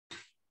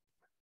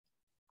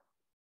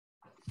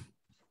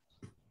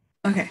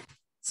Okay,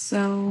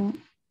 so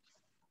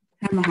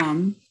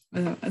Hamaham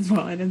as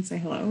well. I didn't say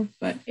hello,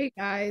 but Hey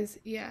guys,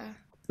 yeah.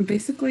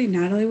 basically,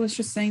 Natalie was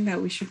just saying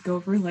that we should go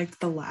over like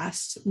the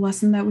last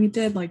lesson that we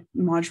did, like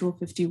module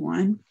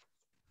 51.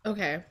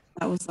 Okay.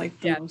 That was like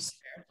the Yeah. most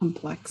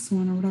complex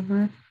one or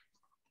whatever.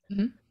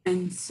 Mhm.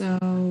 And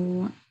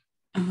so,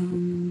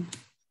 um,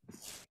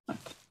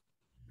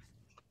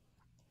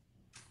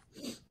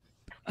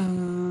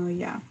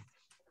 yeah.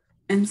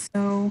 And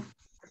so,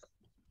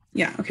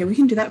 yeah, okay, we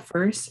can do that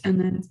first. And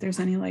then if there's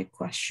any like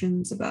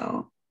questions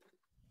about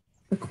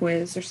the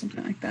quiz or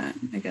something like that,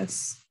 I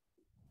guess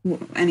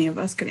any of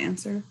us could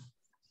answer.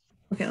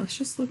 Okay, let's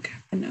just look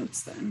at the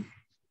notes then.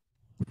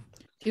 Do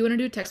you want to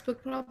do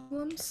textbook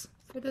problems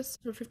for this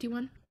for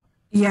 51?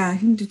 Yeah, I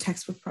can do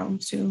textbook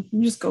problems too. Let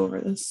me just go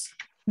over this.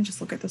 Let me just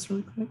look at this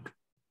really quick.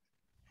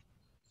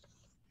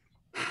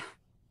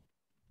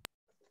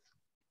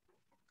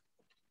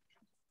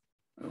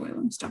 Oh, wait,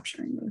 let me stop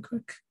sharing really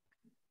quick.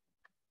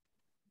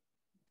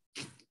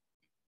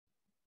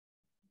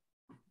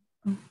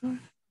 Oh, God.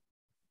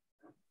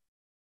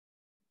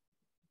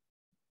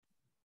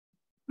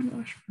 Oh my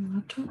gosh, my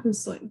laptop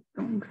is like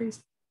going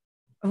crazy.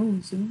 Oh,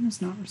 Zoom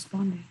is not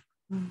responding.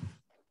 Oh.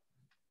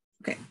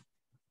 Okay.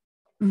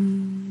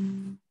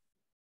 Mm.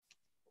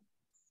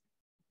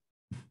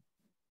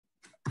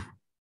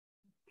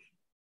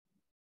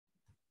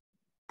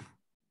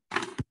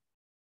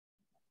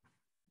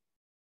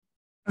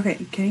 Okay,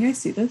 can you guys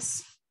see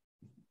this?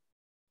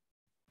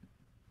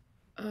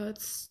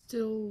 It's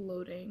still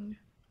loading.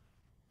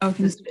 Oh,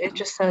 can you see it It now?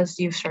 just says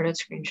you've started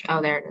screenshot.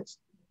 Oh, there it is.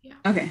 Yeah.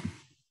 Okay.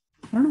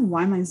 I don't know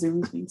why my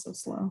Zoom is being so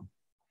slow.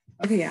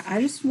 Okay, yeah. I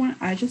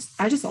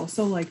just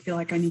also like feel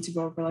like I need to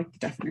go over like the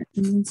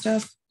definitions and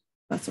stuff.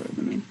 That's sort of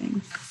the main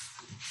thing.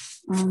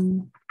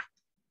 Um.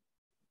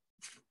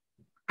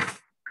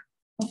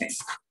 Okay.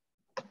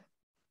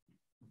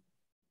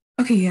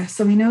 Okay, yeah.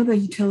 So we know the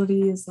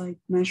utility is like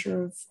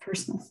measure of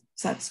personal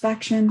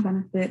satisfaction,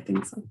 benefit,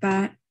 things like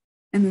that.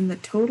 And then the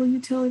total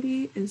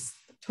utility is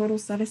total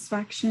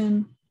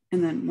satisfaction.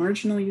 And then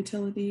marginal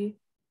utility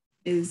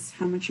is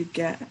how much you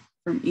get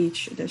from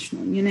each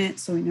additional unit.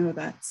 So we know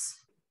that's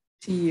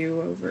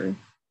TU over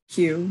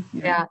Q.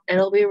 You know. Yeah,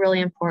 it'll be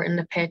really important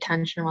to pay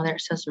attention whether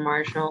it says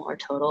marginal or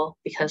total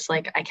because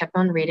like I kept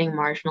on reading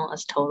marginal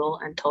as total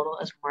and total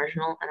as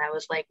marginal, and I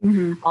was like,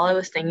 Mm-hmm. all I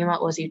was thinking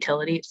about was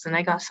utilities, and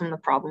I got some of the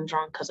problems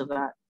wrong because of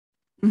that.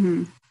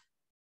 Mm-hmm.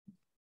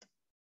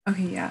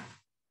 Okay, yeah.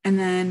 And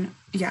then,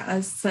 yeah,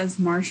 as it says,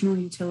 marginal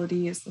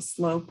utility is the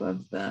slope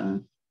of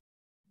the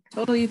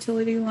total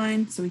utility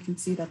line. So we can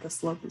see that the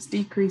slope is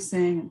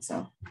decreasing. And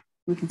so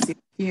we can see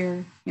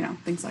here, you know,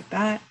 things like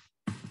that.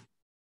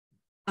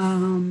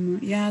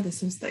 Yeah,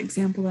 this was the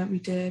example that we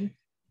did.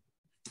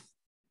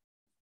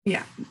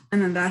 Yeah.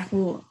 And then that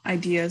whole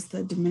idea is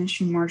the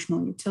diminishing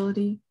marginal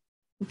utility,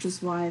 which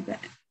is why that.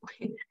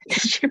 Did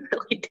she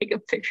really take a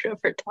picture of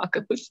her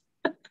tacos?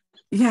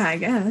 Yeah, I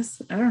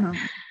guess. I don't know.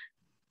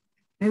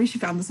 Maybe she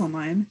found this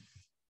online.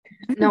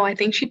 No, I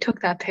think she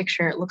took that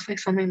picture. It looks like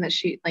something that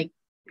she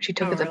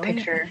took Oh, as a really?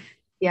 picture.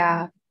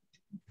 Yeah,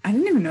 I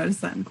didn't even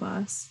notice that in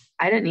class.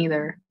 I didn't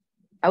either.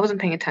 I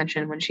wasn't paying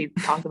attention when she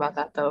talked about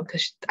that though,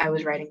 because I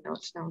was writing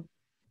notes down.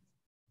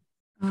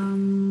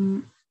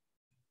 Um,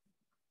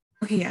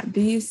 okay, yeah,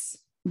 these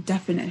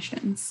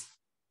definitions.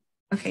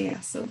 Okay, yeah,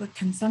 so the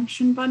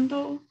consumption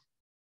bundle,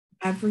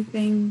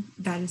 everything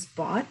that is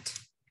bought,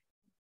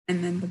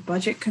 and then the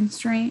budget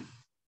constraint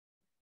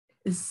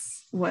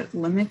is what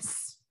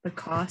limits the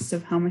cost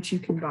of how much you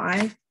can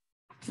buy,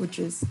 which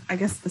is, I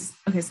guess, this.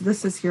 Okay, so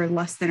this is here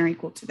less than or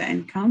equal to the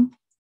income.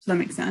 So that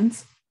makes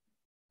sense.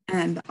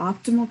 And the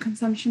optimal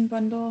consumption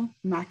bundle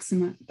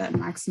that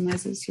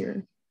maximizes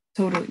your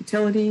total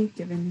utility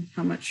given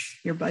how much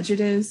your budget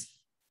is.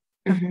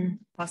 Mm-hmm.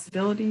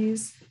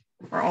 Possibilities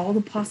are all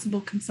the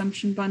possible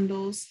consumption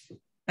bundles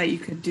that you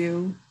could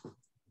do.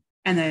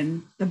 And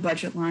then the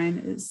budget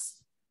line is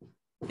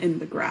in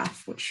the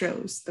graph, which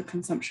shows the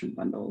consumption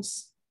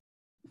bundles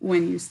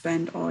when you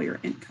spend all your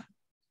income.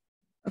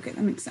 Okay,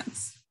 that makes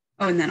sense.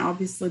 Oh, and then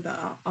obviously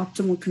the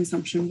optimal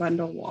consumption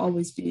bundle will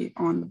always be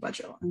on the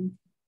budget line.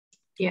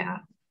 Yeah.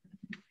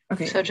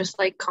 Okay. So just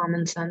like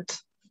common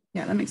sense.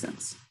 Yeah, that makes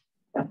sense.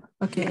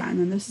 Okay, and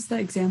then this is the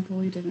example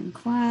we did in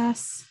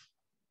class.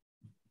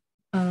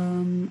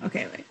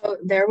 Okay, wait. Oh,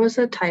 there was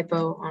a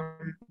typo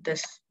on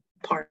this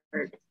part.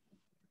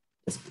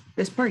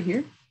 This part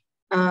here?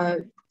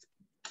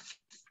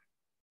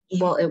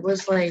 Well, it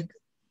was like,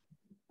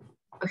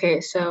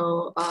 okay,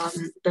 so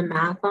the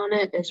math on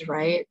it is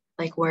right,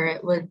 like where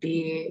it would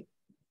be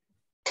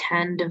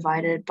 10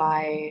 divided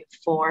by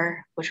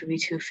 4, which would be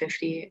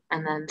 250,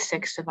 and then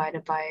 6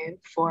 divided by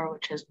 4,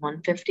 which is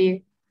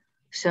 150.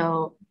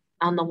 So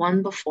on the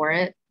one before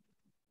it,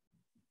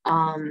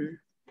 um,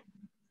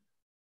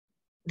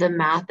 the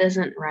math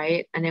isn't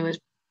right, and it was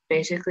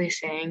basically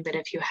saying that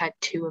if you had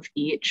two of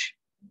each,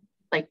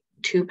 like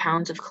 2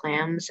 pounds of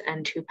clams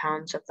and 2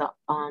 pounds of the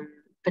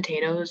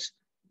potatoes,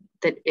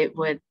 that it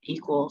would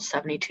equal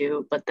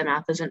 72, but the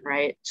math isn't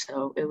right,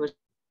 so it was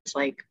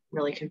like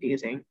really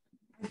confusing.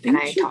 and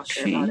I talked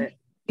to her about it.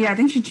 Yeah, I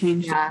think she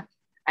changed it. Yeah,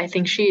 I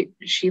think she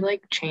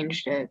like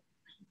changed it.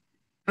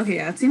 Okay,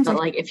 yeah, it seems But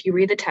like if you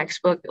read the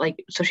textbook,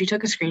 like so she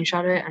took a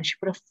screenshot of it and she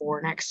put a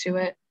 4 next to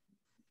it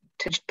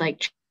to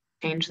like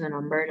change the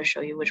number to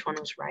show you which one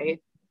was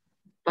right.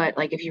 But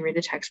like if you read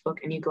the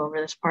textbook and you go over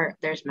this part,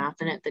 there's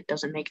math in it that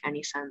doesn't make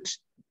any sense.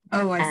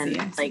 Oh, I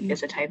and see. Like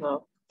it's a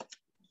typo.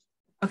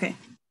 Okay,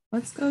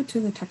 let's go to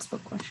the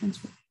textbook questions.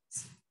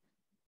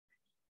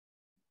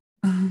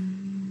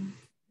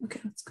 Okay,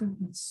 let's go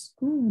with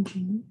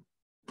Schoology.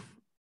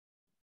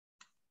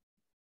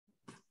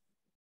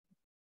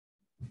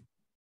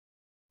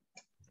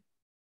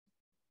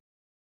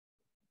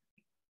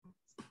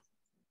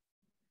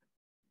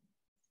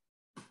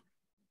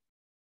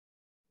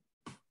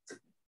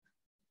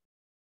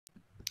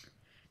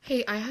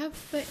 Hey, I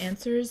have the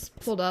answers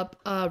pulled up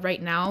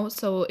right now,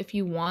 so if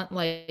you want,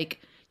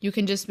 like, we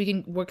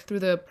can work through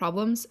the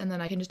problems, and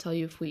then I can just tell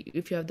you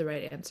if you have the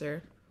right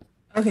answer.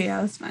 Okay,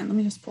 yeah, that's fine. Let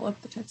me just pull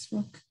up the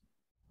textbook.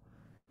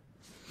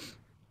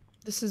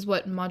 This is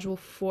what, module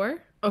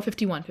 4? Oh,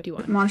 51.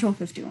 Module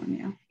 51,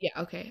 yeah.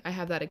 Yeah, okay. I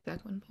have that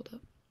exact one pulled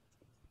up.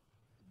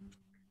 I'm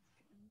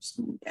just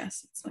gonna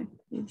guess it's like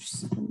page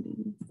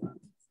 75.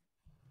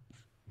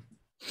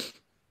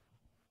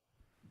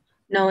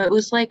 No, it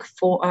was like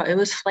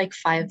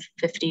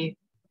 550.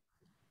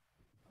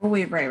 Oh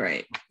wait,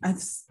 right.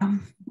 That's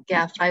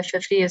Yeah,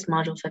 550 is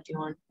module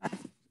 51. I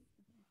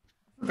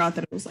forgot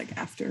that it was like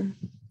after.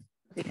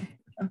 Okay.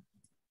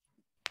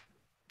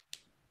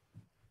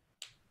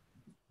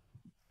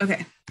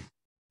 Okay.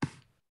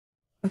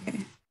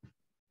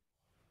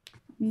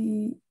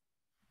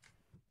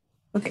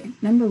 Okay,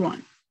 number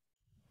 1.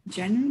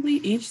 Generally,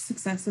 each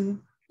successive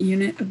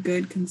unit of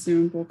good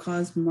consumed will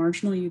cause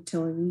marginal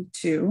utility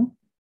to.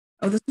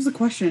 Oh, this was a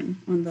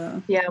question on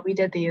the. Yeah, we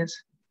did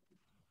these.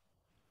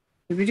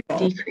 Did we do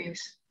all?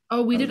 Decrease.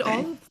 Oh, we did all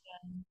of them.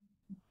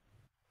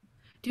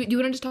 Do you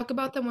want to just talk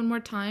about them one more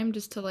time,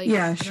 just to like?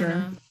 Yeah,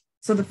 sure.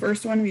 So the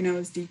first one we know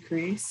is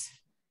decrease.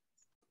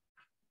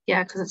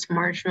 Yeah, because it's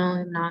marginal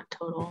and not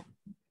total.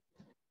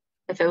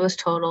 If it was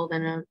total,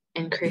 then an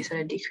increase at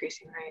a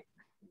decreasing rate.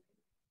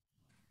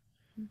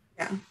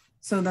 Yeah.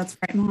 So that's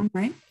right, Mom,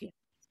 right?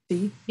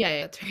 C?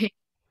 Yeah, that's right.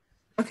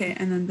 Okay,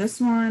 and then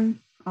this one,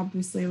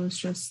 obviously, was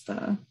just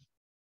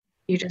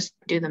you just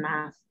do the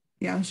math.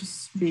 Yeah, it was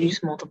just B. You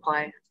just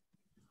multiply.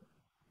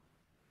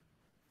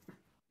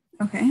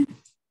 Okay.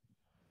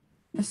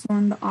 This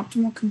one, the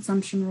optimal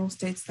consumption rule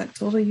states that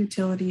total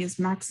utility is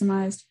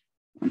maximized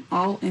when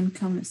all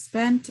income is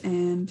spent,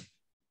 and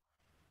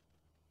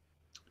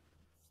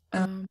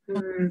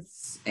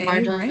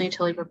marginal right?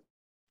 utility.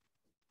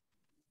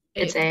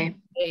 It's A.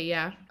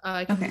 Yeah.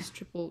 I can just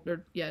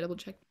double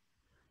check.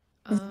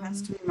 It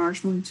has to be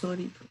marginal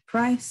utility per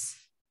price.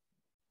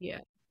 Yeah.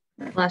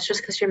 Well, that's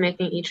just because you're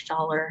making each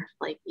dollar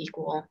like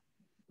equal.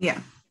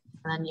 Yeah.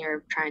 And then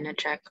you're trying to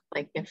check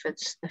like if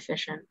it's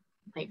efficient,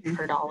 like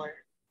per dollar.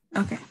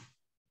 Okay.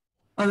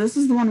 Oh, this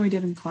is the one we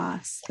did in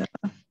class.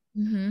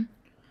 Do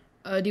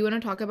you want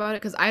to talk about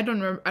it? Because I don't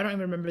even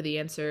remember the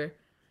answer.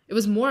 It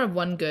was more of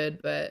one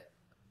good, but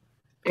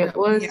it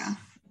was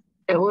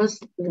it was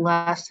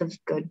less of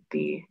good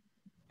B.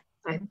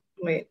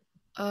 Wait.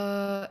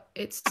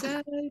 It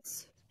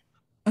says.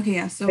 Okay,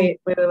 yeah. So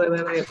wait. What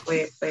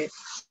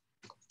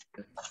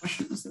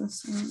question was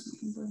this? I don't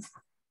remember.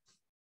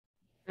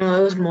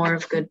 No, it was more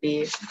of good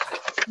B.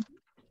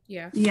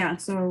 Yeah. Yeah.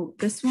 So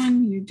this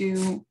one you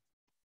do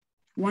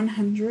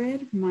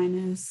 100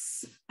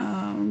 minus.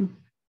 You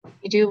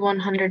do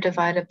 100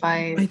 divided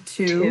by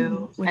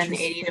 2 and 80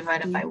 50.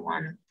 divided by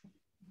 1.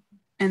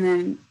 And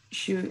then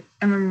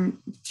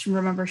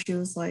remember she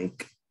was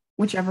like,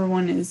 whichever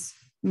one is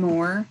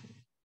more,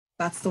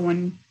 that's the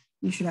one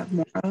you should have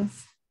more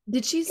of.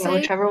 Did she say? Yeah,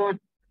 whichever one.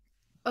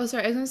 Oh,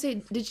 sorry. I was gonna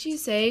say, did she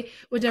say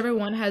whichever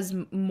one has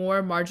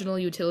more marginal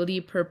utility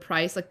per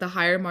price, like the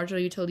higher marginal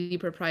utility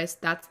per price,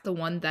 that's the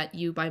one that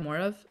you buy more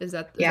of? Is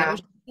that what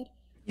she said?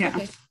 Yeah.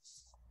 Okay.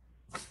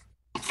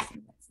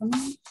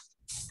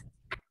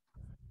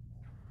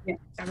 Yeah,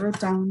 I wrote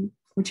down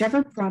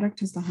whichever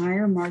product has the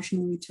higher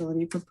marginal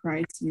utility per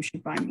price, you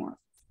should buy more.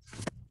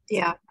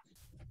 Yeah.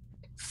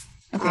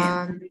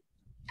 Okay.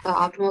 The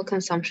optimal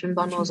consumption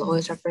bundle is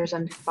always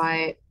represented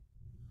by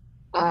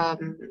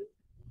on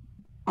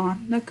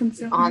the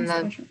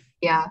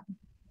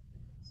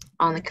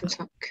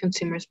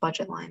consumer's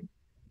budget line.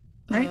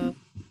 Right.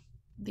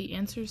 The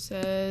answer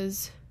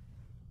says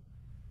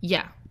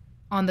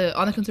on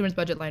the consumer's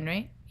budget line,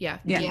 right? Yeah.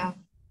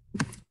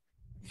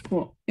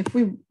 Cool. If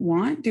we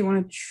want, do you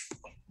want to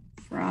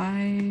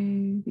try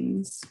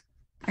these?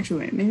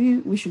 Actually, wait,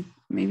 maybe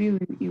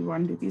you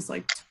want to do these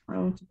like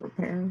tomorrow to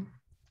prepare.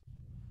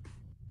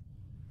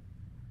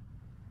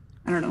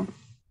 I don't know.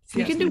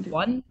 We can do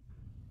one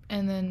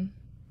and then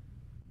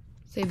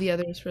save the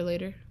others for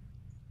later.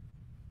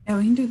 Yeah,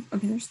 we can do.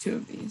 Okay, there's 2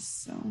 of these.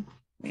 So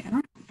wait,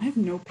 I have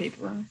no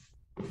paper.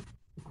 Okay.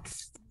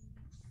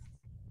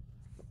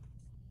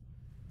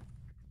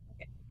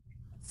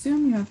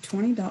 Assume you have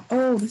 $20.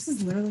 Oh, this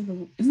is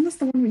literally isn't this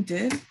the one we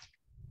did?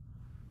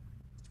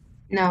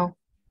 No,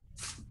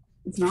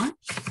 It's not?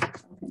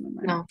 Okay, never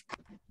mind. no.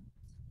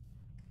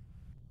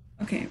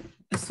 Okay,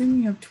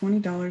 assuming you have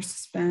 $20 to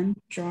spend,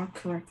 draw a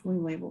correctly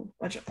labeled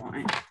budget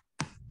line.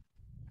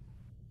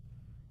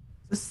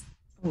 Is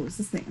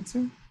this the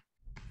answer?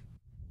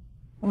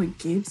 Oh, it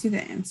gives you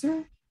the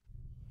answer?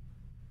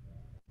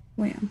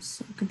 Wait, I'm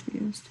so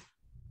confused.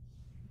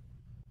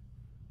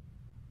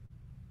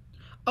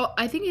 Oh,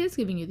 I think it is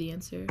giving you the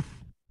answer.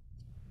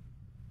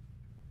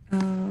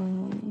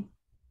 Oh.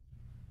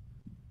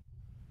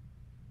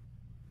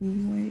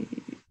 Wait.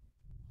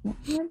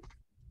 What's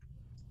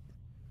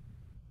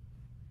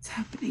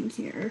happening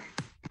here?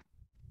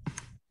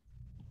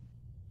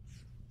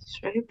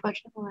 Strategy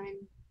budget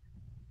line.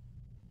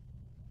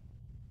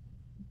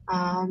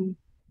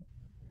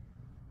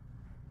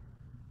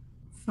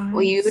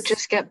 Well, you would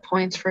just get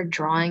points for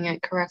drawing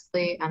it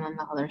correctly and then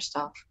the other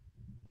stuff.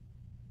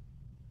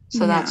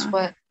 So that's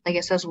what, like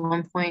it says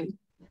 1 point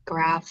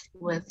graph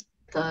with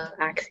the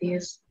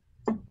axes.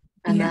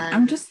 And then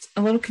I'm just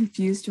a little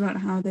confused about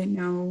how they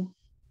know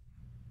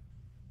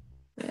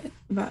that,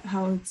 about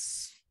how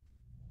it's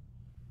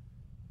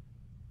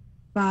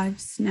 5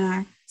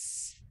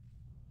 snacks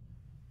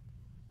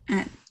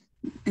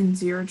and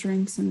 0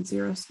 drinks and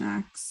 0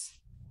 snacks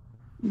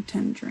and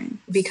 10 drinks.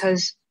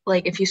 Because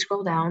like if you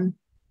scroll down,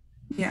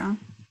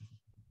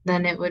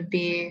 then it would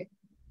be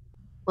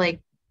like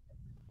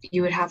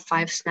you would have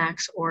 5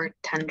 snacks or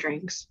 10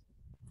 drinks.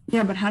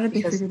 Yeah, but how did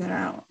they figure that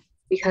out?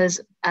 Because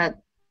on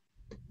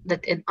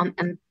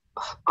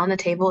the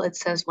table it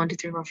says 1, 2,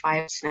 3, 4,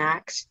 5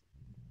 snacks,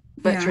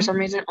 but for some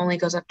reason it only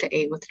goes up to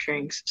 8 with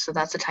drinks. So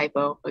that's a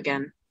typo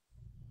again.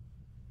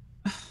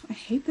 I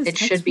hate this. It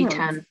should be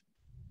 10.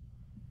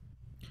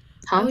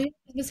 Huh?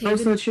 Oh,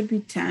 so it should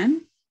be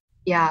 10?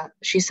 Yeah,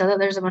 she said that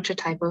there's a bunch of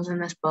typos in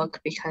this book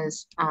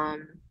because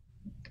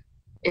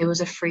it was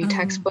a free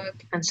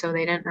textbook, and so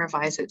they didn't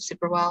revise it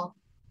super well.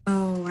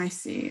 Oh, I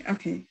see.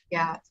 Okay.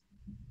 Yeah.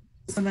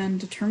 So then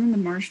determine the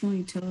marginal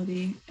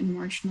utility and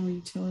marginal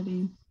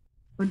utility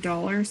per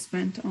dollar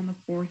spent on the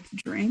 4th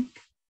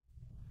drink.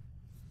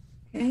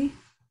 Okay.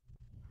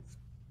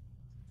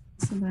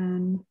 So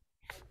then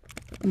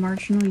the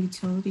marginal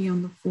utility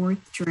on the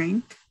 4th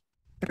drink,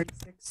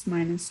 36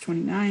 minus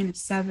 29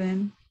 is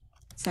 7.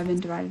 7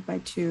 divided by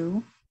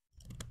 2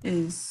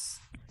 is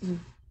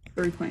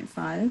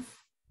 3.5.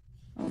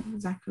 Oh,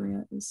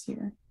 Zachariah is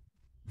here.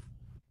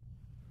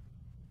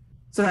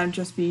 So that would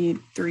just be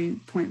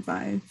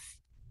 3.5,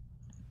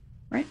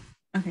 right?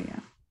 Okay,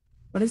 yeah.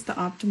 What is the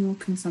optimal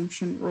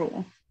consumption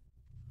rule?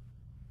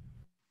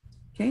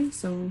 Okay,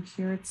 so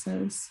here it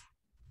says,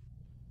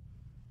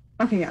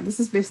 okay, yeah, this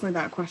is basically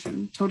that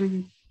question.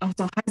 Totally. Oh,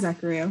 so hi,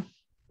 Zachariah.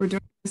 We're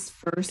doing this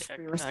first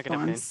free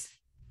response.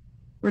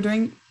 We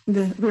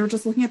were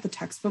just looking at the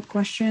textbook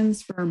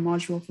questions for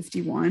module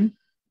 51.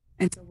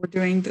 And so we're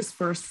doing this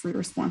first free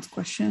response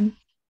question.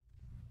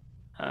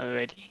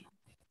 Alrighty.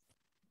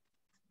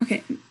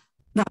 Okay,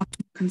 the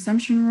optimal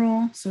consumption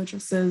rule. So it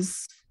just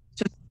says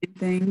just the same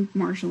thing.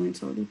 Marginal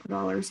utility per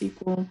dollar is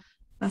equal.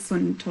 That's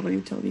when total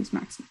utility is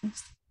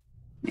maximized.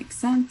 Makes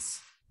sense.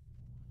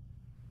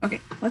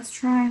 Okay,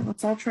 let's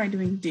all try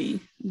doing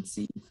D and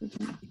see if we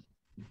can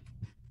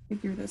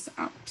figure this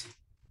out.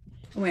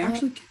 Oh wait,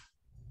 actually,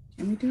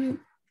 can we do it?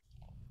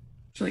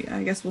 Actually,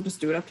 I guess we'll just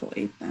do it up till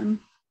 8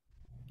 then.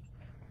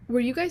 Were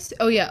you guys?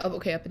 Oh yeah. Oh,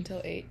 okay, up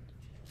until 8.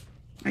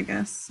 I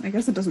guess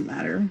it doesn't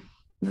matter in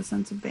the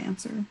sense of the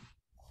answer.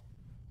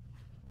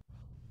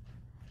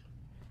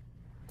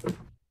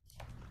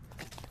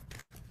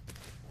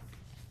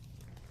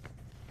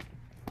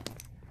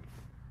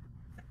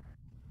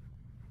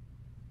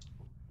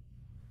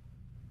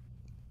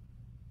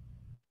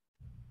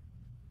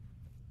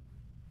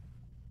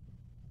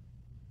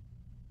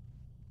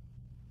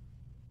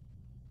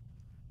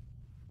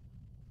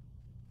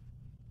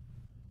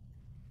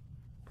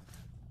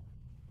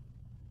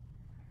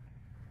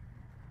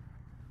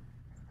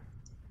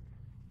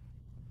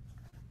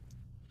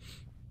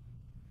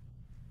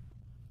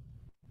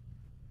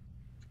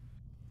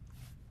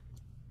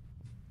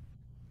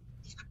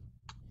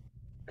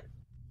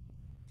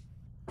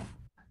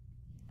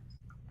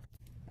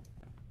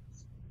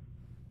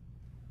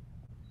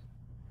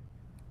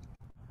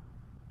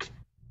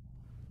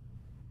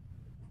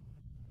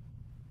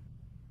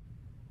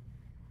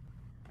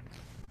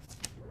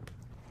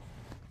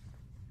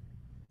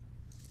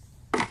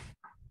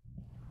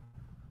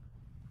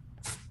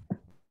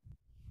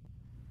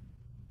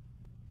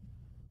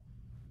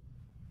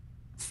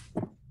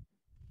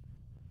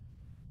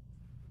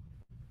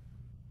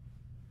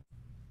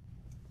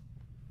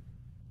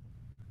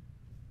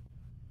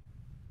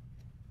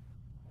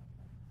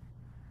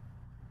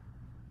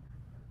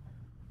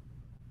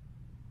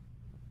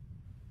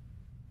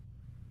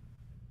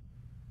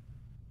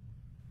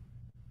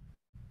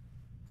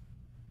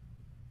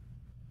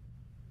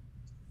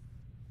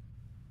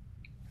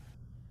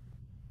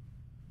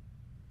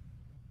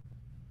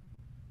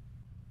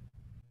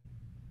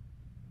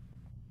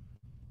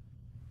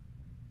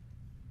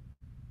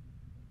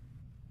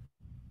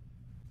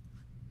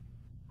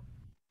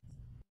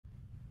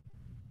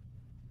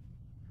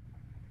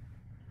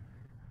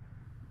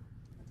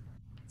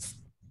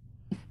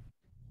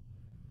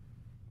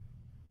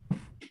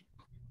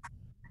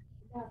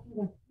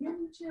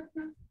 Sorry,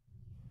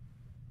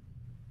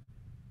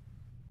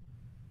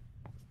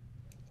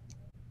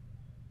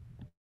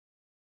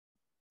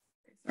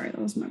 that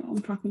was my mom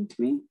talking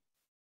to me.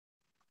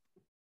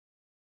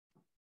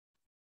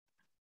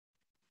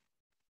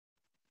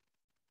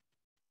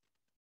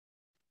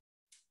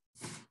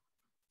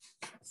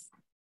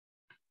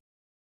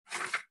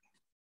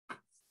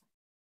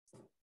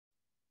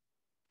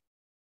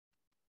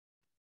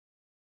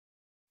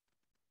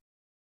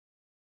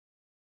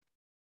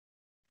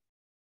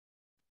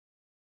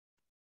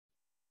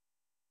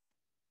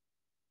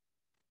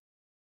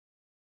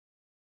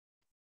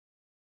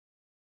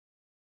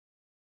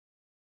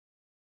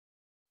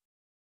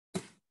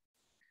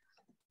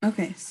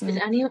 Okay, so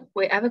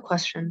wait, I have a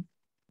question.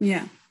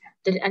 Yeah.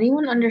 Did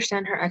anyone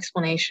understand her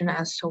explanation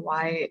as to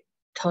why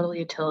total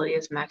utility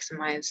is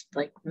maximized,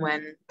 like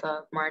when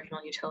the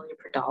marginal utility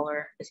per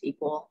dollar is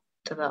equal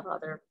to the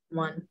other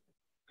one?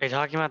 Are you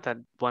talking about that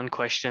one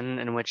question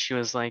in which she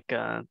was like,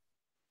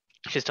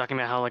 she's talking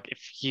about how like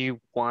if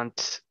you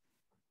want,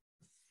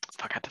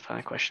 I forgot to find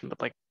the question, but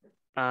like,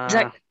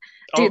 Dude,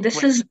 oh, this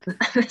wait. is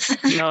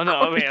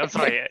No, wait, I'm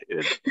sorry.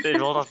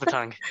 It rolled off the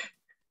tongue.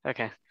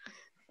 Okay.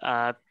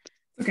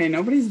 Okay,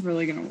 nobody's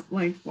really gonna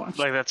like watch.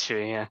 Like that's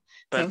true, yeah.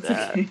 But so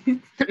it's okay.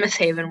 Miss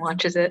Haven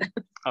watches it.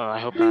 Oh, I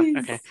hope not. Please.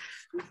 Okay.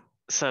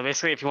 So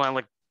basically, if you want to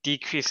like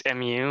decrease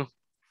MU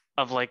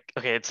of like,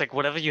 okay, it's like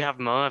whatever you have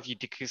mo of, you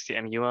decrease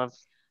the MU of.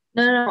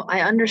 No,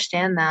 I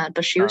understand that,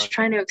 but she was Okay.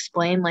 trying to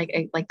explain like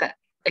that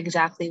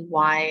exactly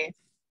why,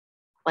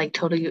 like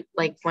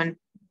when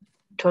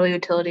total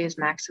utility is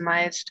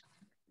maximized,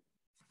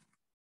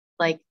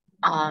 like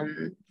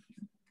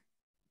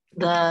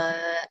the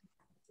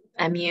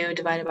MU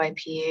divided by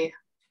P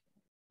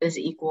is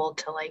equal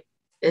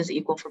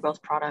for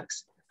both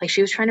products. Like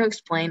she was trying to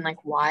explain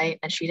like why,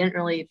 and she didn't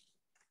really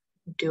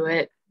do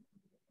it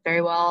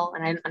very well,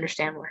 and I didn't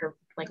understand what her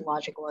like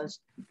logic was.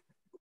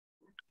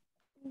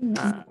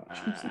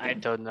 I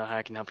don't know how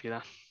I can help you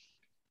though.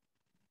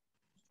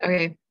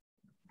 Okay.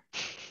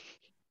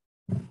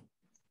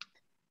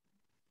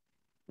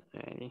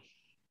 Alrighty.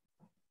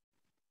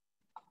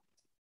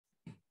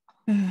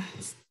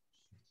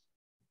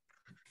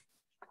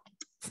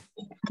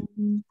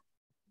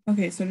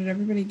 Okay, so did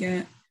everybody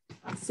get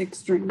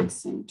 6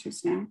 drinks and 2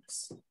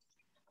 snacks?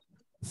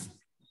 Is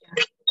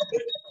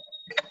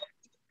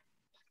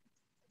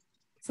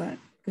that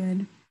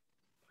good?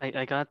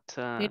 I got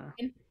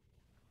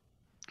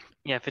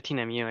yeah,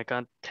 15 MU. I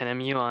got 10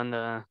 MU on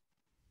the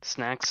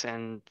snacks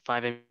and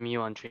 5 MU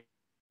on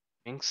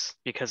drinks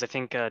because I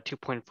think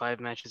 2.5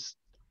 matches.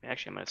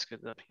 Actually, I might have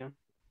screwed it up here.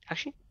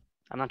 Actually,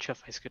 I'm not sure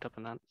if I screwed up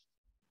on that.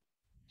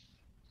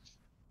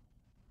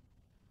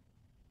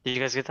 Did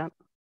you guys get that?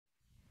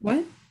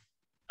 What?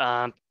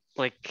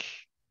 Like,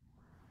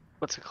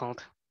 what's it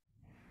called?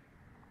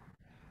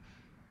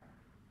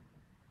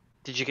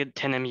 Did you get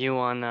 10 MU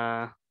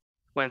on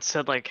when it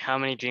said like how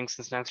many drinks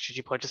and snacks should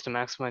you put just to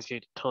maximize your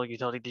total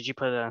utility? Did you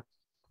put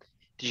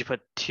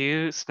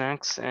 2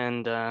 snacks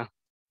and what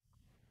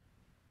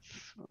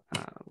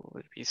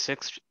would it be,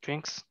 6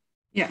 drinks?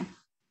 Yeah.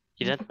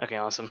 You did? Okay,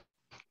 awesome.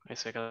 I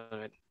got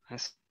it.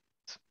 Nice.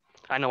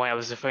 I know why I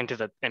was referring to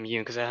the MU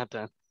because I had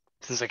to,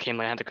 since I came,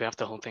 I had to graph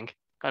the whole thing.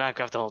 Not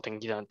graph the whole thing,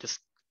 just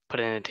put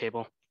it in a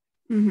table.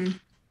 Mm-hmm.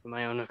 With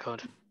my own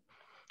code.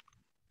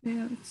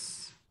 Yeah,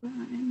 it's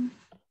fine.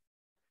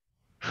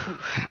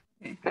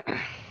 Okay.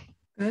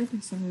 Good.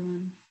 Is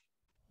everyone?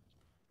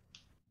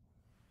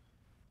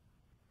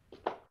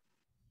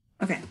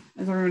 Okay.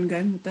 Is everyone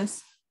good with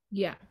this?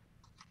 Yeah.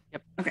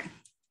 Yep. Okay.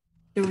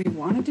 Do we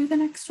want to do the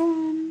next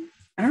one?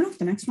 I don't know if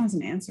the next one has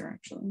an answer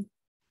actually.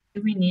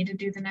 Do we need to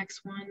do the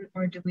next one,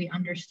 or do we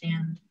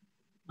understand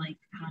like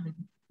how to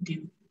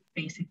do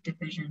basic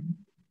division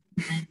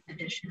and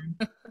addition?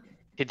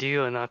 To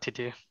do or not to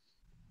do?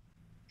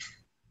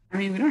 I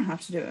mean, we don't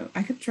have to do it.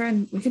 We could try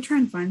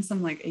and find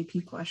some like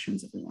AP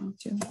questions if we want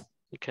to.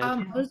 You could.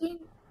 I was doing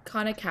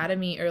Khan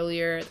Academy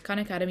earlier. Khan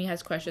Academy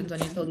has questions on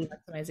utility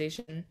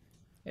maximization.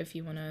 If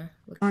you want to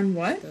look on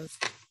what? at those.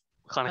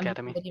 Khan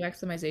Academy. Utility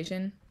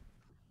maximization.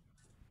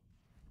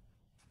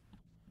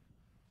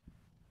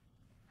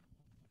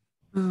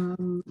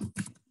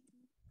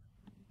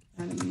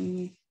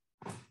 Academy.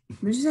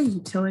 What did you say?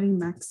 Utility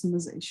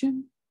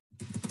maximization?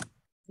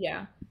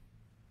 Yeah.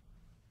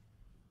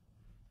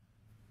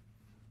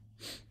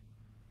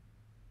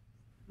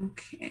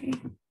 Okay.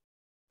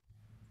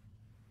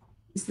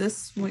 Is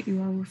this what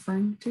you are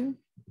referring to?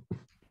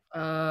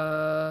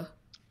 I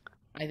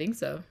think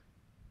so.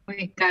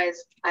 Wait,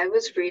 guys, I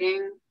was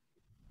reading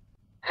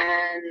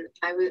and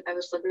I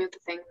was looking at the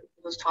thing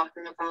that was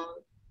talking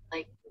about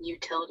like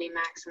utility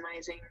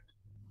maximizing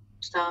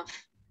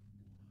stuff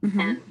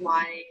and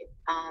why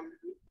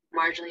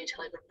marginal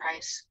utility per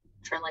price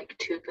for like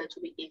 2 goods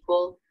will be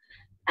equal.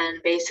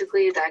 And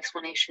basically the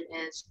explanation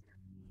is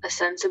a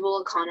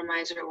sensible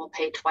economizer will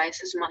pay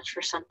twice as much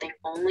for something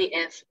only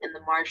if in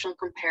the marginal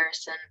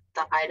comparison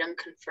the item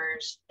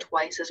confers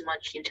twice as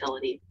much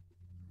utility.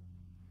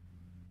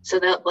 So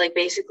that like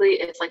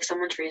basically if like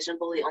someone's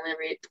reasonable, the only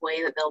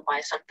way that they'll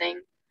buy something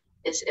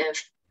is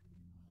if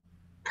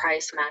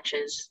price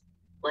matches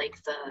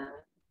like the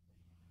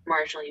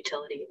marginal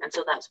utility, and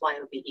so that's why it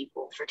would be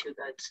equal for two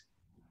goods.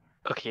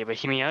 Okay, but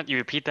hear me out. You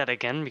repeat that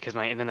again because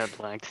my internet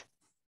lagged.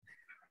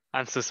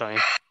 I'm so sorry.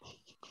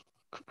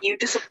 You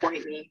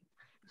disappoint me.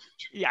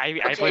 Yeah,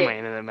 I blame my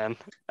internet, man.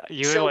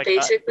 You were So like,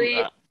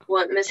 basically,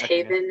 what Miss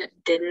okay, Haven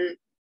didn't.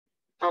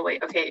 Oh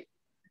wait, okay.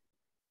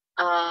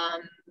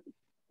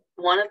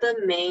 One of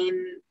the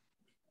main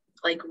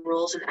like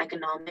rules in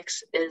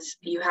economics is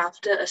you have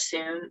to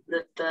assume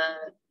that the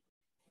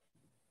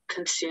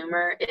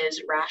consumer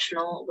is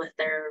rational with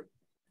their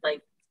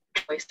like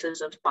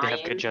choices of buying. they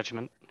have good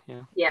judgment.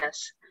 Yeah.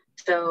 Yes.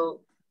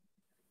 So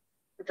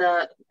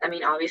I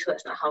mean, obviously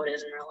that's not how it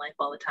is in real life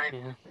all the time.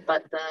 Yeah.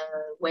 But the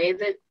way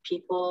that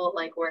people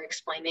like were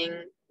explaining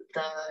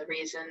the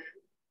reason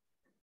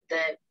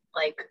that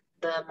like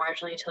the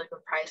marginal utility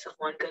price of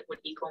one good would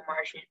equal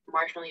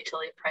marginal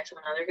utility price of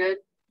another good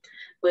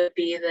would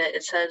be that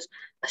it says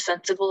a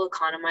sensible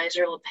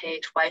economizer will pay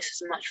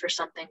twice as much for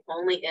something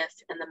only if,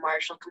 in the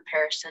marginal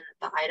comparison,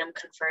 the item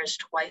confers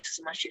twice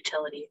as much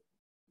utility.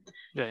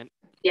 Right.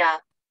 Yeah,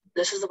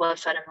 this is the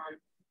website I'm on.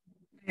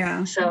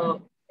 Yeah.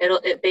 So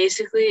it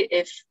basically,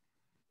 if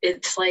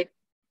it's like,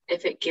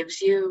 if it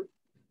gives you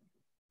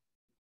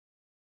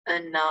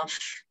enough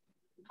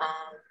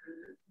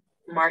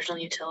marginal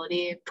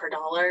utility per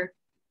dollar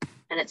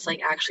and it's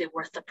like actually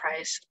worth the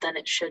price, then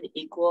it should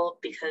equal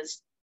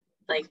because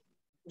like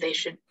they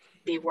should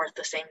be worth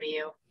the same to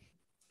you,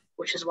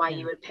 which is why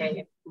you would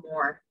pay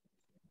more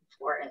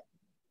for it,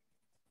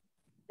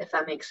 if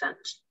that makes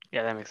sense.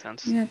 Yeah, that makes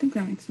sense. Yeah, I think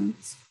that makes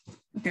sense.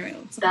 Okay, wait,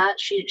 let's that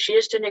she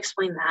just didn't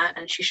explain that,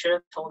 and she should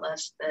have told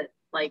us that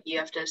like you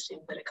have to assume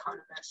that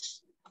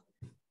economists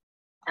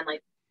and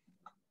like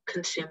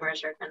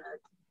consumers are gonna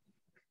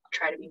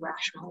try to be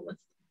rational with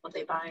what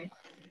they buy.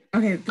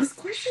 Okay, this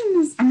question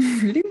is, I'm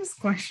reading this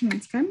question,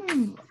 it's kind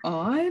of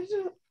odd,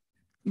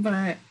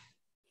 but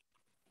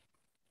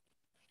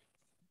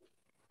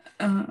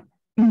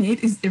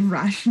Nate is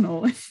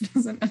irrational and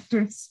doesn't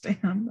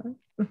understand that.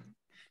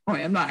 Oh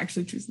wait, I'm not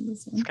actually choosing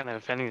this one. It's kind of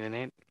offending to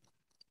Nate.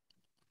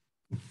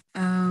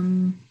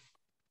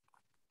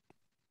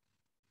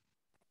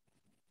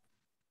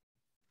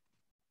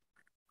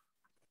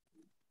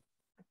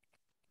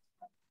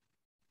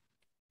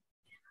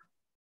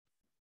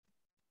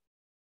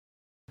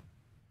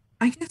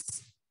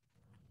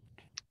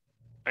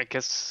 I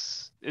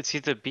guess it's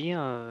either B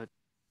or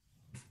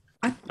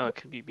it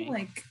could be B.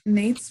 Like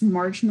Nate's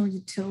marginal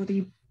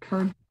utility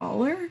per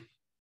dollar,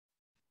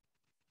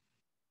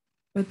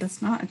 but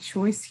that's not a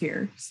choice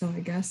here, so I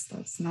guess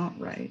that's not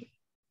right.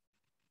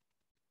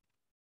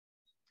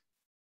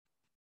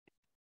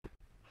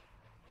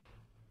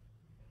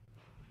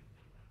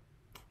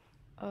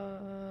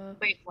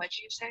 Wait, what'd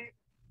you say?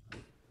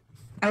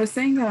 I was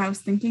saying that I was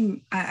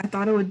thinking, I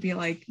thought it would be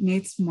like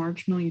Nate's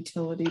marginal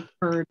utility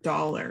per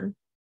dollar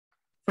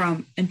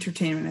from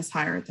entertainment is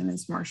higher than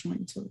his marginal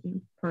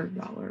utility per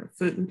dollar of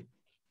food.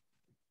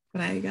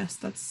 But I guess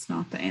that's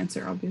not the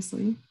answer,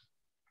 obviously.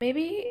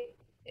 Maybe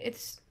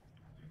it's...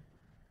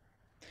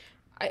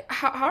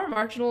 how are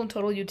marginal and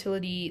total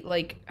utility,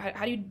 like,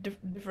 how do you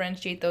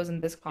differentiate those in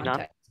this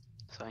context?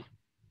 Sorry.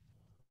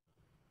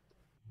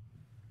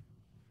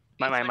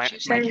 My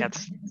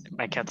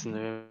cat's in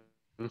the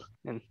room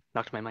and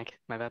knocked my mic.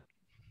 My bad.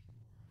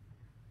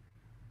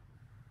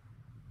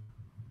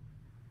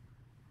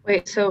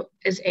 Wait, so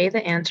is A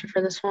the answer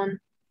for this one?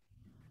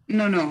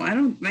 No, I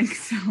don't think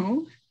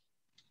so.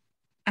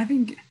 I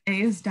think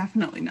A is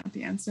definitely not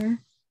the answer.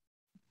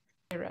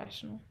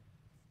 Irrational.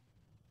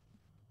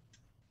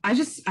 I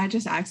just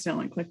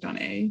accidentally clicked on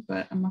A,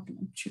 but I'm not going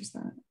to choose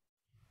that.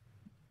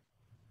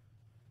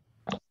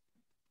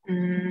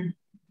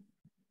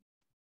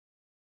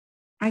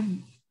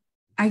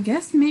 I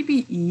guess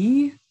maybe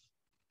E.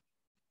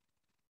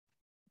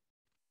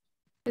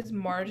 Is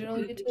marginal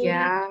utility?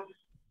 Yeah.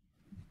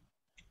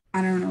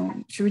 I don't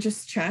know. Should we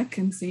just check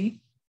and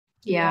see?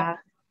 Yeah.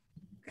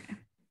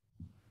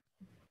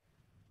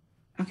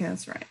 Okay,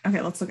 that's right.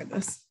 Okay, let's look at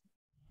this.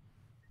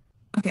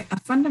 Okay, a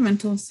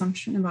fundamental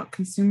assumption about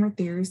consumer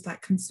theory is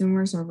that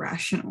consumers are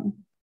rational.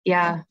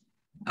 Yeah.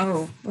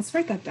 Oh, let's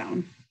write that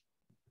down.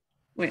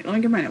 Wait, let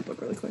me get my notebook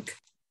really quick.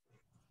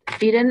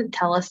 She didn't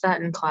tell us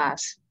that in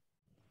class,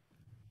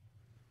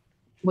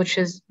 which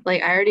is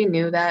like, I already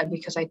knew that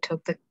because I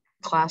took the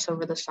class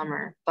over the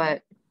summer,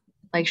 but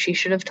like she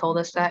should have told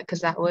us that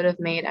because that would have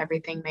made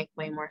everything make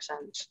way more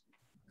sense.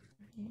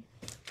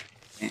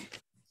 Okay.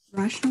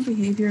 Rational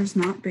behavior is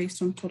not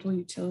based on total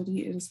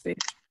utility, it is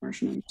based on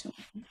marginal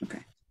utility. Okay.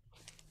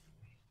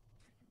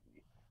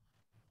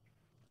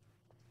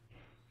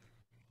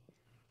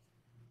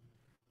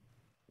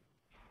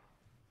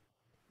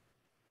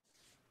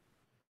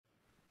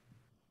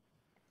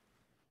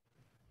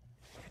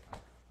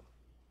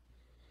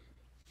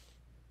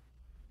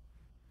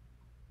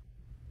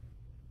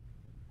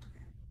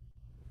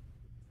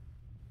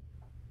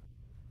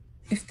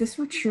 If this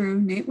were true,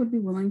 Nate would be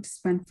willing to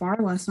spend far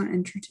less on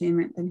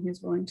entertainment than he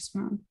is willing to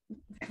spend.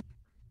 Okay.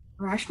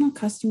 A rational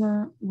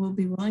customer will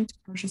be willing to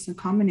purchase a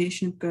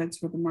combination of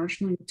goods where the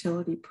marginal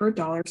utility per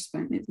dollar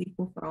spent is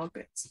equal for all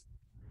goods.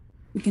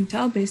 We can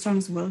tell based on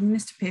his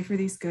willingness to pay for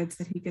these goods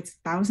that he gets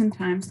 1,000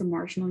 times the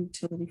marginal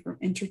utility from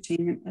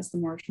entertainment as the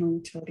marginal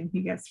utility he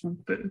gets from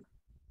food.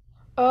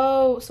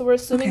 Oh, so we're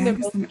assuming Okay,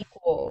 they're both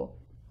equal,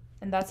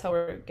 and that's how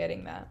we're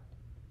getting that.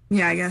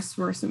 Yeah, I guess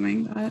we're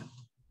assuming that.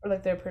 Or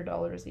like their per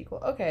dollar is equal.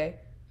 Okay.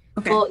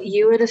 Okay. Well,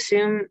 you would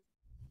assume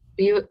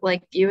you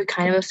would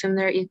kind of assume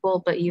they're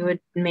equal, but you would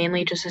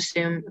mainly just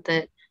assume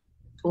that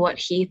what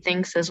he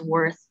thinks is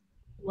worth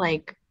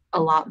like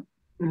a lot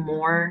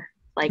more,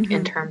 like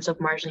in terms of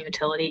marginal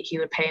utility, he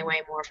would pay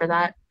way more for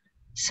that.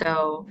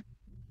 So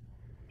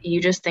you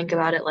just think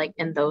about it like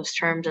in those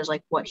terms as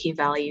like what he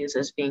values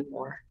as being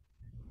more.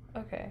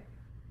 Okay.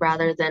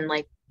 Rather than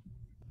like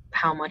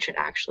how much it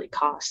actually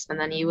costs. And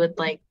then you would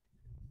like,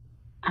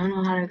 I don't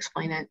know how to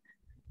explain it.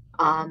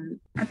 I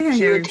think I he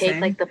hear would what take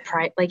you're like the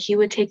price, like he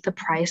would take the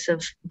price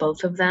of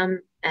both of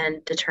them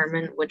and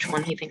determine which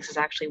one he thinks is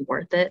actually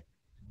worth it.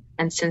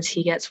 And since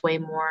he gets way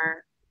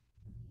more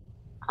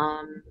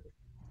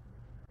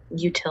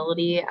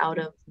utility out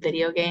of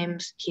video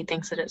games, he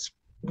thinks that it's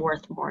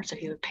worth more, so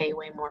he would pay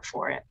way more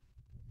for it.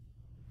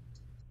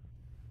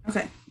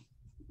 Okay,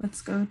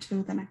 let's go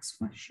to the next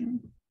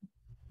question.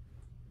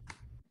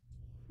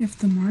 If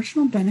the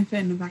marginal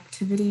benefit of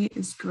activity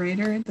is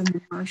greater than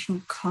the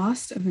marginal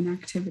cost of an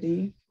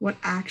activity, what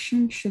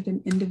action should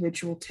an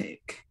individual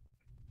take?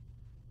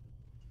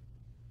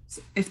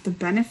 So if the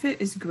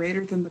benefit is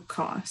greater than the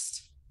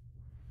cost,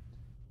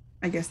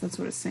 I guess that's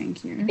what it's saying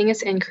here. I think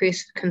it's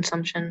increased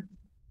consumption.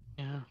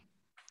 Yeah.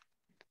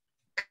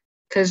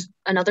 Because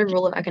another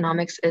rule of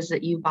economics is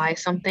that you buy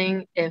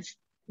something if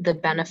the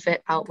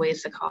benefit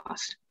outweighs the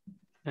cost.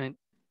 Right.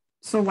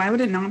 So why would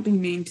it not be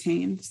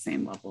maintained the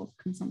same level of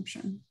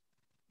consumption?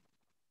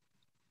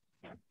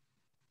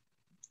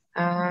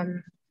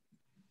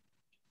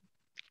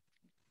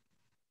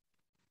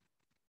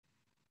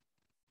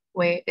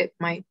 Wait, it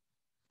might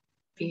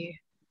be.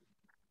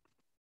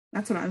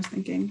 That's what I was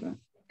thinking, but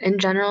In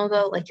general,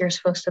 though, like you're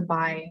supposed to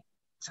buy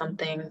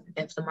something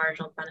if the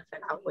marginal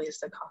benefit outweighs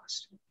the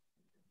cost.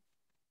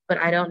 But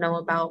I don't know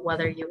about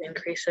whether you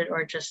increase it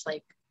or just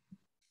like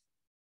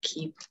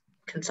keep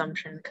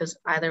consumption, because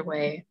either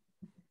way.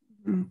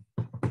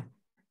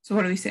 So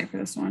what do we say for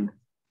this one?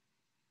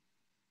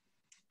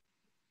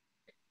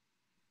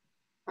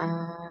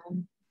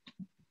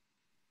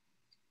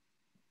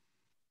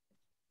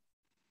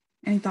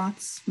 Any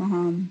thoughts,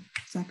 Maham,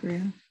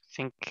 Zachariah? I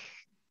think,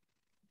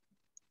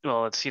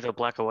 well, it's either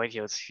black or white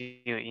here. It's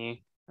C or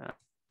E.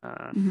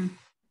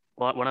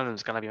 Well, one of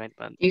them's gonna be right,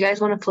 but You guys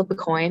want to flip a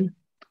coin?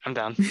 I'm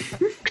down.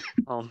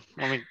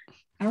 Let me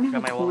I don't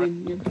have grab a my wallet.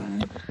 coin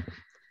nearby.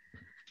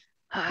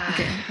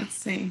 Okay, let's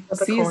see.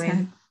 Flip a C is coin.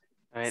 head.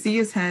 Right. C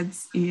is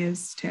heads, E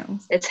is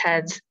tails. It's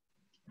heads,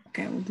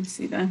 Okay, we'll do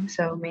C then.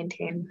 so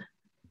maintain.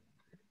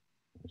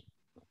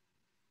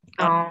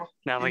 Oh,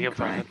 now we get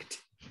profit.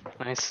 Correct.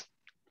 Nice.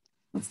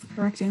 What's the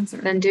correct answer?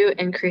 Then do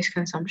increase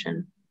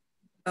consumption.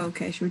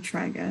 Okay, should we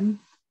try again?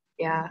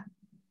 Yeah.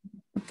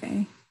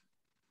 Okay.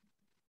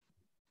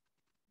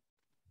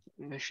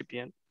 This should be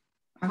it.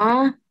 Okay.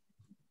 Huh?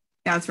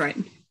 Yeah, that's right.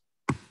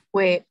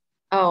 Wait.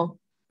 Oh.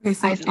 Okay,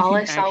 so All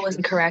I saw was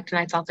incorrect, and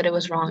I thought that it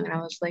was wrong, and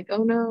I was like,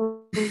 oh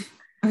no.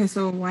 Okay,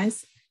 so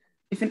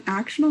if an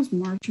action is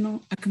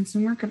marginal, a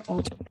consumer could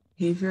alter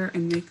behavior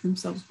and make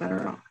themselves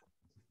better off.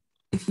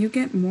 If you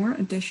get more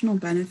additional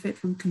benefit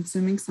from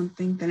consuming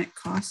something than it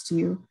costs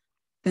you,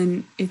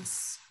 then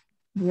it's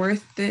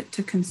worth it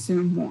to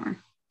consume more.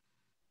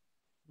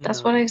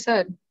 That's what I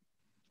said.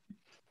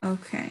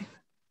 Okay.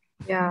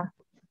 Yeah.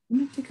 I'm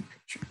gonna take a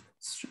picture.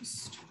 It's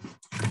just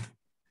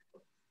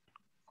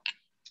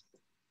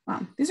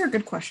wow. These are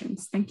good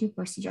questions. Thank you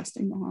for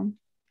suggesting, Maham.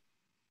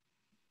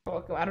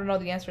 Welcome. I don't know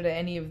the answer to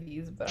any of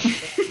these, but I'm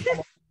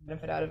getting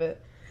benefit out of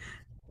it.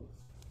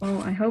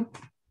 Well, I hope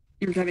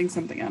you're getting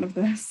something out of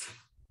this.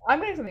 I'm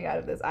getting something out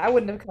of this. I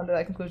wouldn't have come to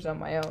that conclusion on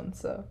my own,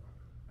 so.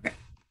 Okay.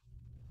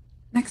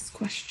 Next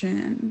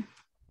question.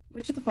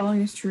 Which of the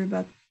following is true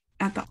about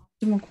at the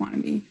optimal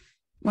quantity,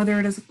 whether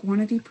it is a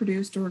quantity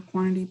produced or a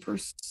quantity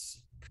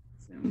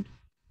consumed?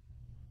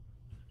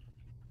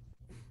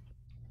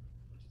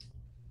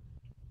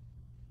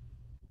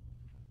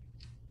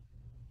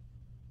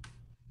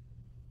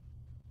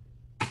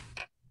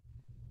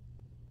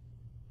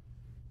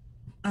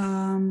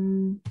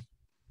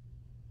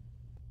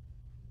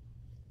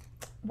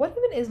 What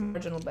even is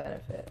marginal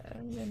benefit?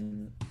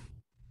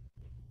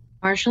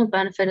 Marginal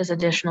benefit is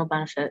additional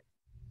benefit.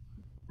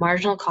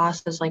 Marginal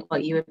cost is like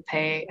what you would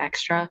pay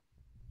extra.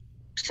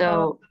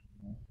 So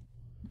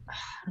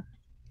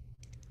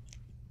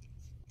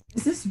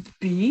is this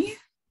B?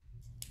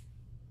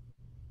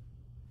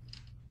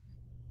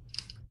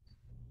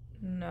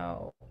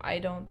 No, I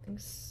don't think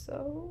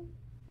so.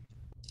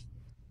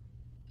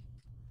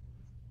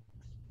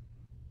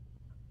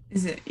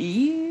 Is it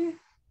E?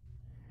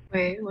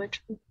 wait,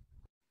 which?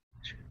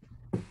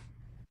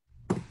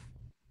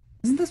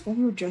 Isn't this what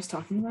we were just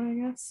talking about, I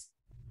guess?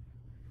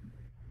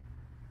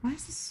 Why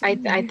is this so I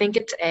weird? think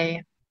it's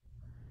A.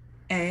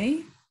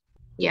 A?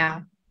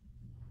 Yeah.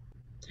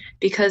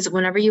 Because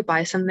whenever you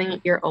buy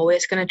something, you're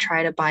always going to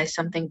try to buy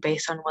something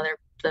based on whether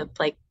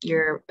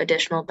your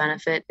additional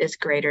benefit is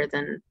greater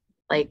than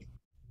like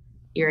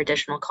your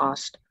additional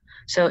cost.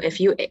 So if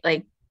you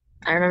like,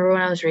 I remember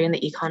when I was reading the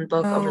econ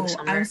book over the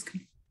summer,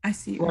 I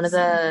see. one of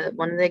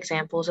the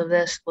examples of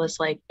this was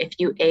like if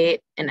you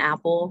ate an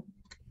apple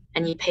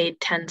and you paid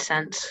 10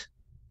 cents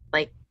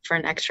like for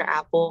an extra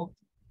apple,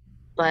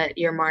 but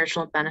your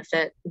marginal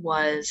benefit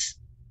was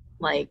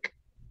like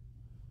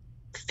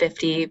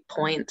 50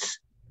 points,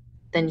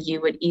 then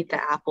you would eat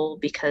the apple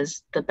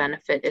because the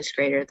benefit is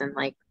greater than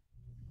like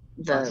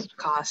the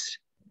cost.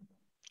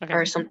 Okay.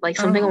 Or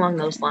something along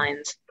those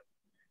lines.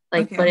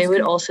 Like, Okay, but it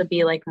would also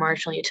be like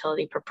marginal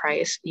utility per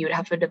price. You would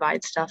have to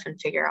divide stuff and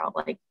figure out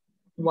like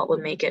what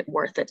would make it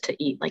worth it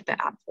to eat like the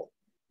apple.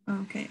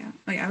 Okay, yeah.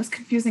 Like I was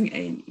confusing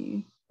A and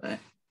E, but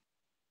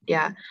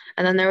yeah.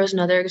 And then there was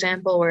another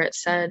example where it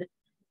said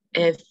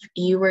if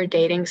you were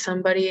dating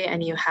somebody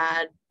and you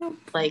had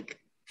like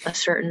a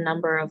certain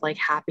number of like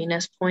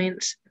happiness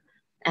points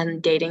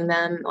and dating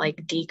them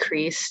like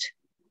decreased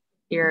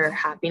your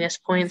happiness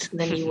points,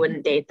 then you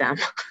wouldn't date them.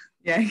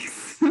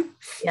 Yikes.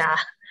 Yeah.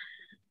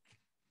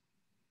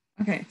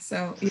 Okay,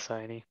 so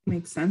society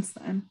makes sense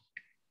then.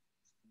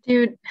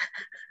 Dude.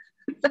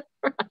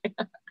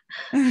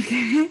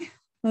 Okay,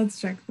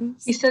 let's check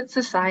this. You said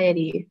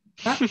society.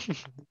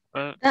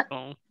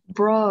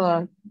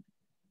 Bruh.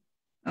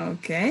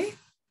 Okay,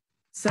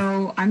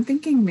 so I'm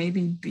thinking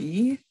maybe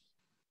B.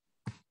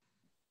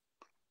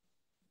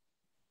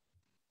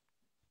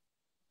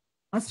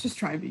 Let's just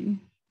try B.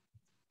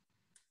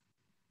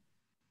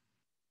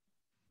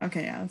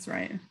 Okay, yeah, that's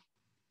right.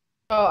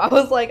 Oh, I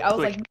was like,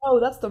 no,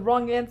 that's the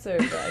wrong answer.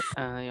 If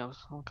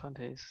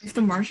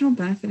the marginal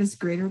benefit is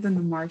greater than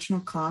the marginal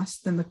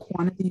cost, then the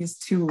quantity is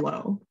too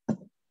low.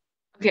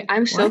 Okay,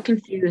 I'm so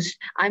confused.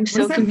 I'm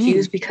so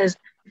confused because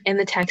in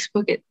the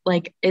textbook, it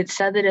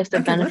said that if the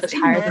benefit's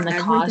higher than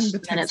the cost,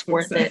 then it's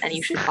worth it and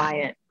you should buy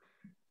it.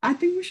 I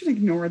think we should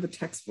ignore the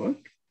textbook.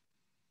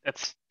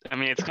 It's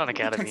Khan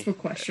Academy. Textbook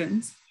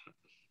questions.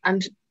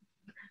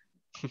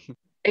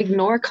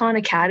 Ignore Khan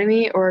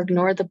Academy or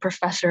ignore the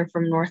professor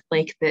from North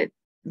Lake that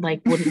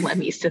like wouldn't let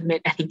me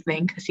submit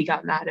anything because he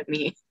got mad at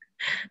me.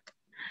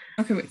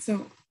 Okay, wait.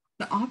 So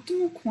the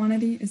optimal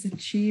quantity is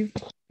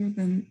achieved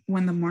when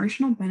the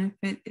marginal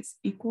benefit is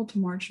equal to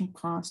marginal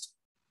cost,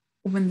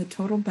 or when the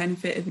total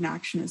benefit of an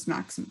action is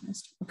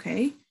maximized.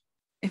 Okay.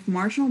 If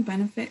marginal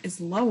benefit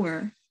is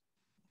lower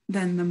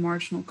than the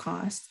marginal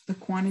cost, the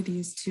quantity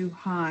is too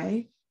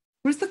high.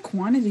 What does the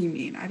quantity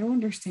mean? I don't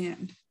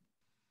understand.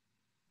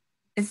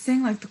 It's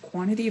saying like the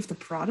quantity of the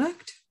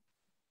product?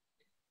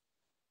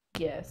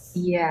 Yes.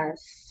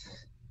 Yes.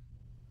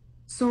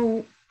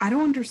 So I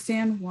don't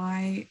understand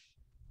what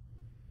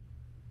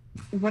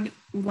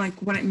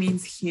it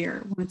means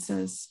here when it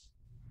says.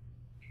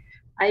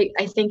 I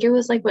think it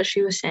was like what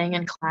she was saying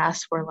in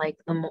class, where like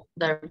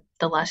the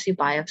less you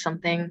buy of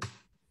something,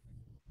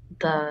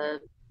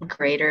 the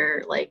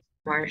greater like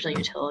marginal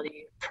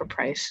utility per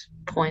price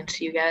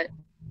points you get,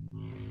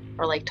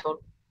 or like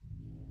total,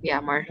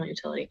 marginal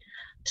utility.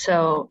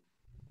 So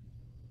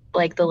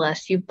like the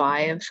less you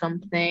buy of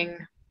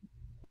something,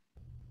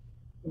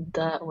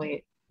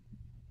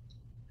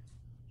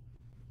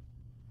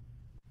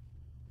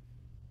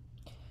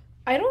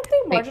 I don't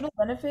think marginal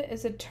benefit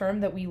is a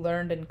term that we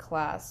learned in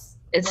class.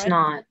 It's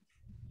not.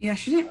 Yeah,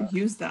 she didn't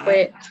use that.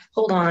 Wait,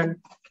 hold on.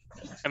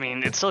 I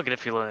mean, it's still good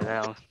if you learn it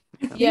out.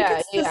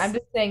 Yeah. I'm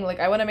just saying, like,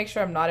 I want to make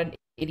sure I'm not an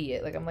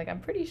idiot. Like,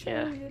 I'm pretty sure.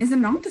 Yeah. Is it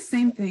not the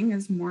same thing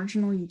as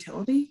marginal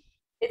utility?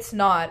 It's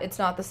not. It's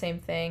not the same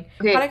thing.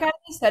 Okay. Khan Academy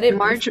said it.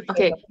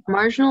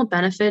 Marginal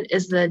benefit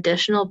is the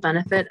additional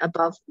benefit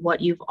above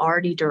what you've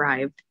already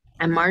derived,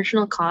 and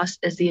marginal cost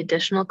is the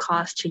additional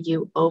cost to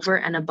you over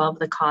and above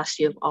the cost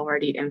you've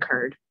already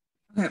incurred.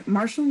 Okay,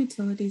 marginal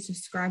utilities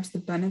describes the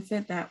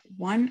benefit that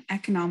one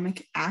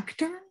economic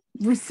actor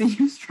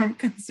receives from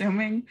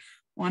consuming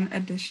one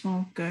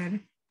additional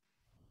good,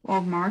 while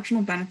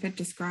marginal benefit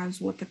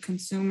describes what the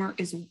consumer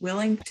is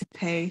willing to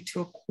pay to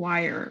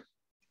acquire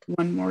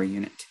one more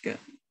unit to good.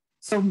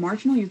 So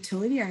marginal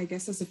utility, I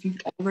guess, is if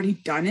you've already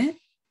done it,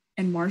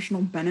 and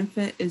marginal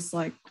benefit is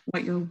like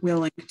what you're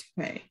willing to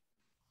pay.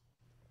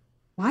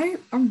 Why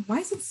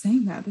is it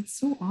saying that? That's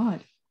so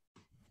odd.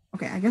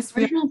 Okay, I guess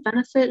marginal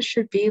benefit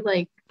should be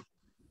like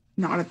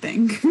not a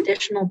thing.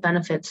 Additional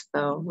benefits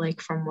though, like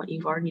from what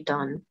you've already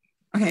done.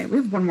 Okay, we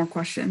have one more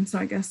question, so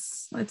I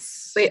guess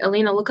let's wait.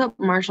 Alina, look up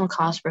marginal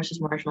cost versus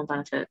marginal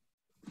benefit.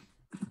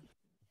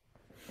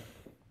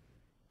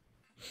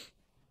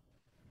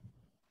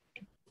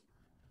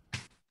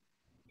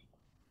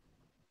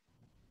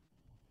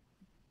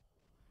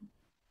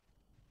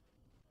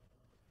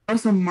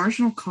 Also,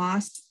 marginal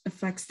cost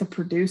affects the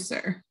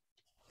producer.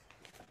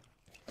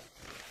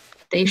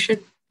 They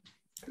should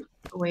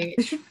wait.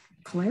 They should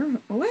clarify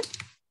what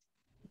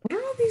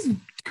are all these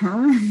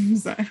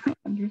terms? I don't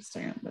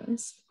understand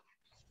this.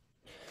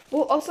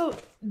 Well, also,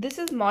 this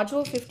is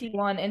module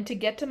 51, and to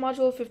get to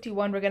module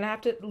 51, we're gonna have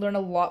to learn a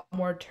lot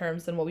more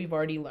terms than what we've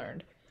already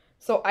learned.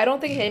 So I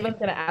don't think anyone's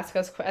gonna ask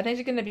us. I think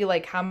it's gonna be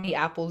like, how many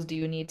apples do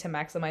you need to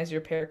maximize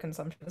your pear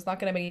consumption? It's not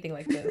gonna be anything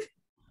like this.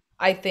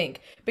 I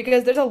think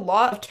because there's a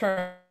lot of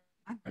terms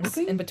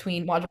in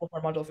between module 4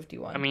 and module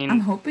 51. I mean,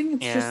 I'm hoping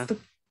it's yeah.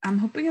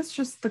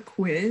 just the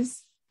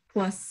quiz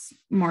plus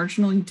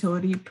marginal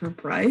utility per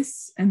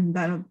price, and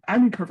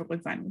I'd be perfectly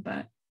fine with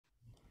that.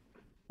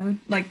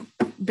 Like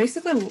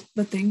basically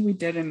the thing we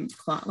did in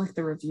class, like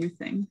the review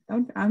thing.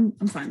 I'm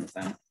fine with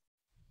that.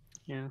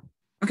 Yeah.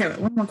 Okay, wait,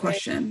 one more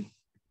question.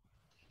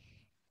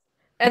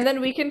 And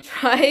then we can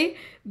try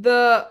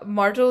the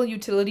marginal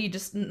utility,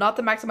 just not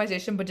the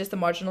maximization, but just the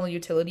marginal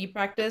utility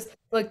practice.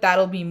 Like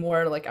that'll be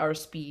more like our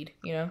speed,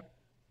 you know?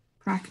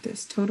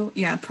 Practice total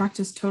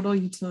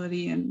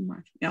utility and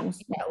margin. Yeah,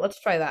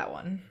 let's try that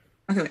one.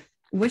 Okay, wait.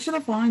 Which of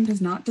the following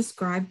does not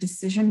describe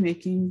decision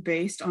making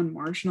based on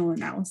marginal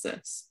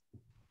analysis?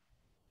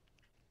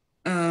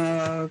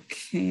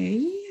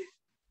 Okay.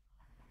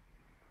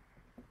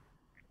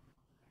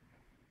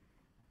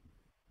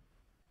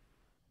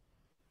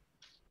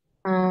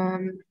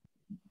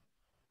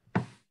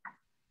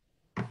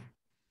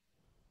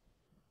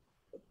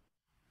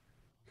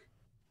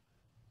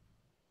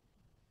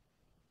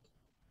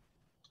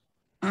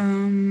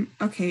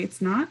 Okay,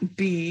 it's not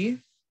B.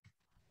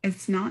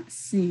 It's not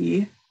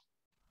C.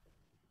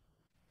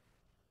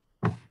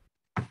 I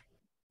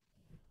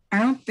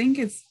don't think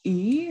it's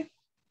E.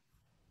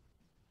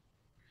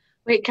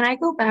 Wait, can we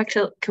go back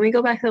to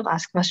the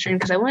last question?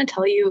 Because I want to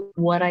tell you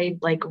what I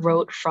like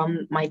wrote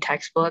from my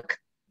textbook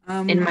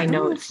in my I don't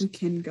know notes. if we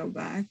can go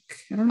back.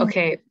 I don't know.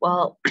 Okay,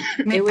 well,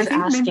 it was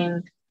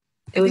asking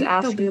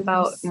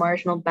about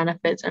marginal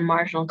benefits and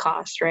marginal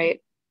costs,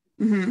 right?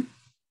 Mm-hmm.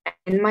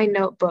 In my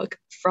notebook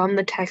from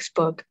the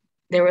textbook,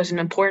 there was an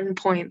important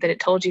point that it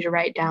told you to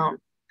write down.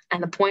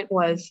 And the point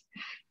was,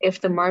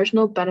 if the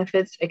marginal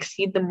benefits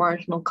exceed the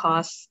marginal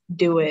costs,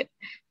 do it.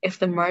 If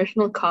the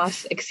marginal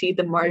costs exceed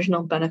the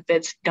marginal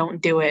benefits, don't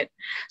do it.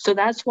 So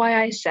that's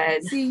why I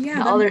said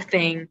other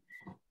thing.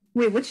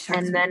 Wait, which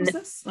textbook was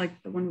this?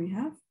 Like the one we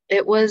have?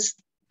 It was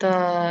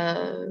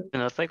the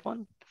Earthquake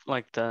one?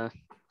 Like the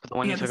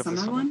one you took up the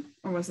summer one?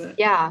 Or was it?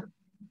 Yeah.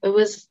 It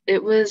was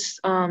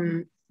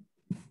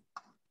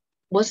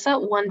what's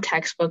that one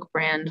textbook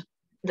brand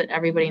that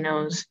everybody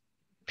knows?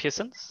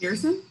 Pearson?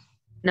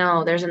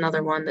 No, there's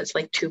another one that's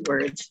like 2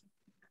 words.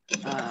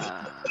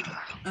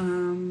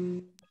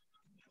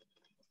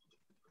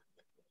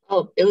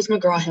 Oh, it was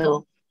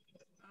McGraw-Hill.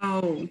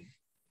 Oh,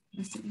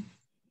 I see.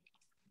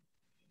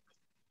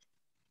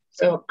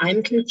 So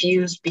I'm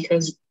confused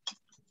because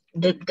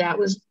that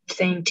was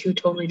saying 2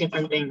 totally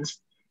different things.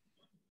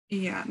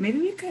 Yeah, maybe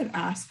we could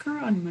ask her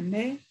on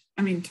Monday.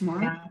 I mean,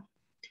 tomorrow. Yeah.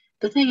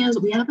 The thing is,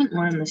 we haven't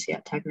learned this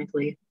yet,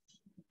 technically.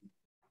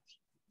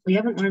 We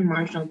haven't learned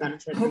marginal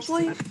benefit.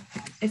 Hopefully,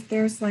 if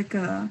there's like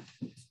a...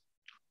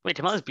 Wait,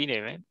 tomorrow's B-Day,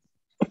 right?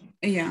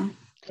 Yeah.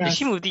 Did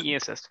she move the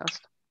ESS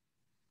test?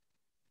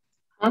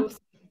 Huh?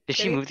 Did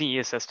she move the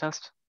ESS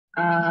test?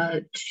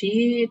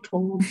 She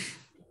told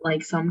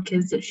like some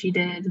kids that she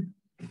did.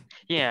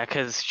 Yeah,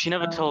 because she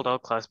never told our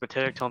class, but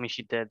Tarek told me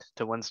she did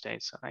to Wednesday,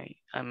 so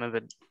I'm a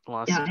bit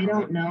lost. Yeah, I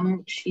don't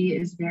know. She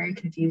is very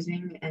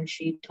confusing, and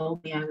she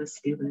told me I was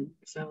stupid.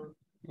 So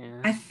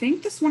yeah. I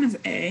think this one is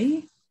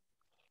A,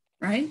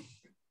 right?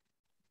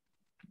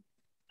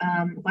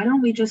 Why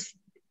don't we just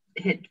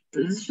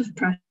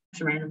press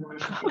a random one?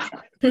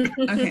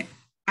 Okay,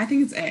 I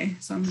think it's A.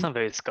 So it's not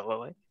very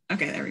scholarly.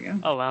 Okay, there we go.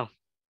 Oh wow,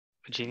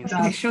 a genius.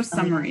 Okay, show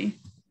summary.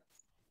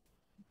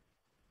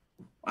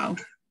 Wow.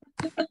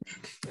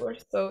 We're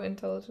so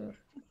intelligent.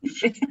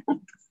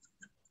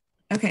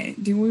 Okay,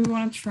 do we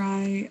want to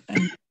try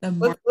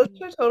let's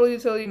try total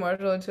utility,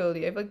 marginal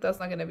utility. I feel like that's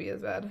not going to be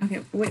as bad.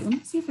 Okay, wait, let me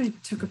see if I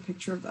took a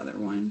picture of the other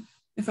one.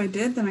 If I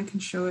did, then I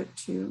can show it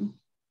to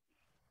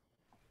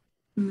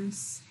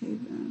Miss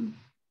Haven.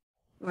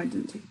 Oh, I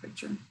didn't take a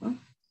picture. Well,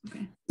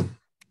 okay.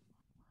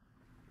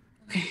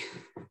 Okay,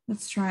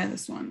 let's try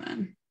this one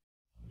then.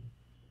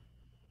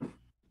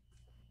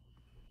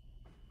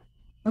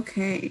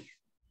 Okay.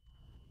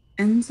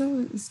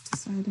 Enzo is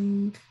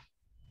deciding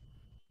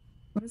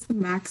what is the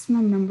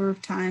maximum number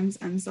of times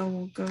Enzo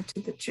will go to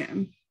the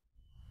gym.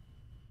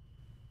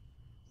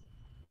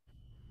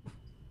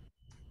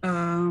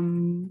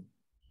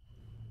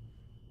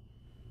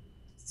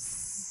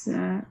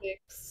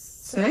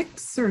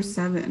 Six or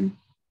 7?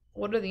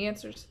 What are the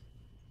answers?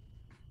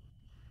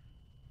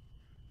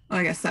 Oh,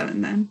 I guess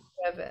 7 then.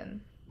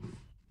 7.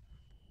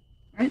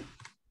 Right?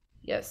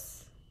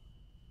 Yes.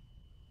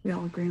 We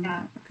all agree on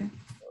that. Okay.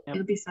 Yep.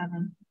 It'll be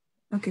 7.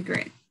 Okay,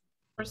 great.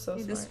 We're so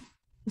smart.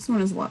 This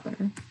one is a lot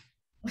better.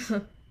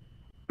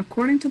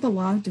 According to the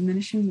law of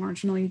diminishing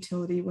marginal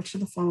utility, which of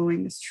the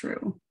following is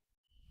true?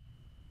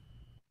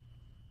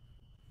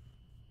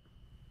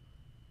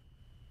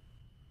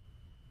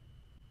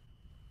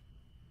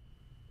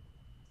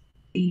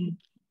 C.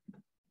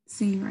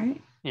 C,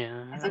 right?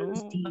 Yeah. I thought it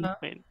was D.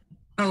 Wait.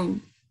 Oh,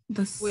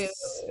 wait.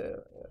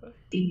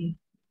 D.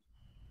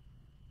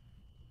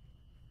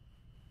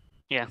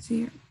 Yeah,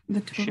 See, the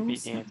should total be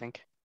is A, I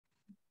think.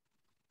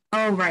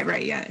 Oh,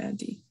 right, yeah,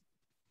 D.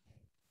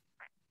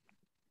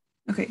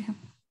 Okay,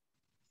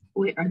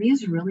 Wait, are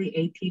these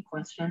really AP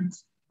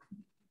questions?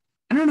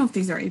 I don't know if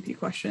these are AP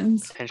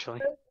questions.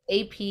 Potentially.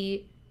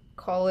 AP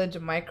college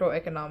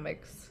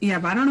microeconomics. Yeah,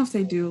 but I don't know if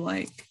they do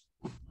like.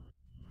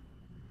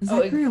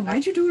 Zachariah,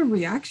 why'd you do a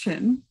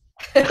reaction?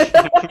 I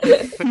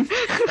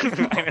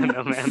don't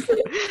know, man.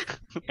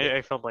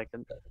 I felt like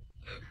it.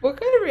 What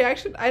kind of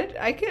reaction?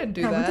 I can't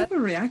do Yeah, what that. type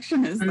of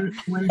reaction is that?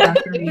 When Do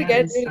Dr. it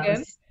again, do it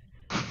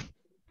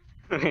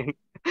again.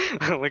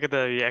 Look at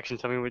the reaction.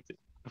 Tell me what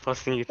the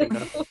first thing you think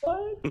of.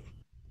 What?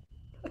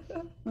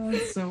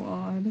 That's so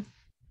odd.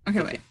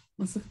 Okay, wait.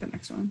 Let's look at the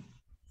next one.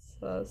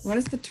 Sus. What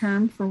is the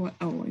term for what?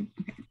 Oh, wait.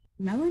 Okay.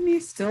 Melanie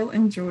still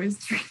enjoys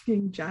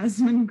drinking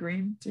jasmine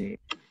green tea,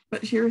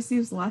 but she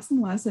receives less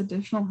and less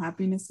additional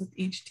happiness with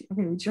each tea.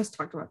 Okay, we just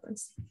talked about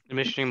this.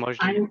 Diminishing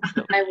margin.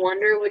 I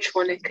wonder which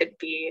one it could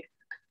be.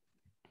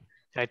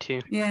 I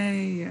too.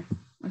 Yeah.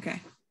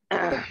 Okay.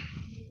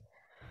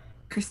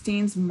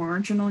 Christine's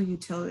marginal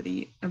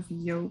utility of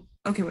yolk.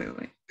 Okay,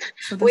 wait.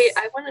 So this... Wait,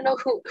 I want to know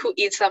who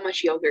eats that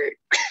much yogurt.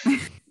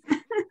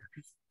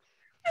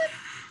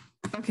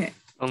 Okay.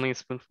 Only a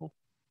spoonful.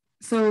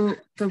 So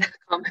the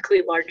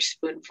Comically large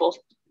spoonful.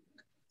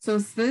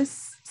 is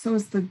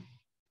the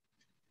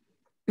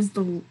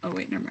oh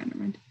wait, never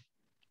mind.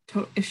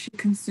 If she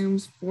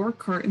consumes 4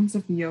 cartons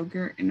of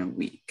yogurt in a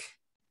week.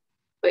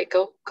 Wait,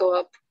 go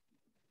up.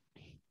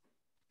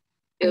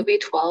 It would be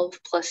 12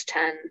 plus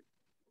 10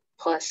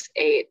 plus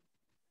 8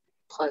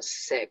 plus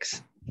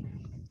 6.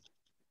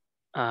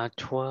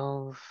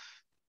 12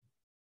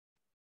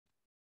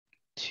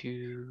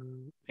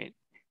 to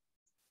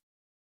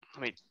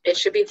wait. It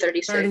should be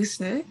 36.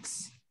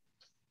 36?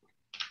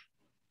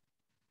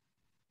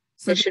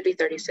 So it should be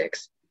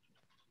 36.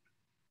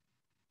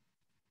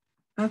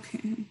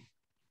 Okay.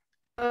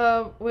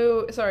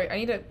 Wait, sorry. I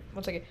need to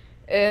 1 second.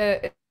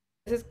 This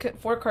is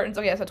 4 cartons.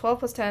 Okay, so 12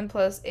 plus 10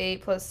 plus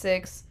 8 plus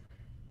 6.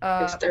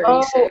 It's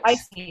 36. Oh, I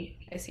see.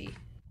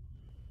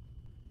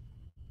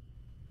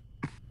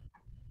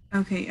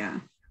 Okay, yeah.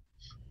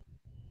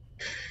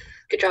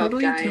 Good job, Total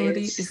guys.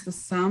 utility is the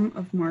sum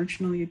of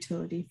marginal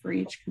utility for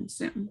each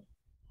consumed.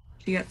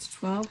 She gets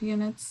 12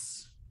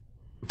 units.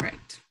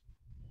 Right.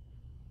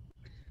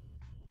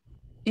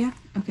 Yeah,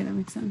 okay, that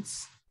makes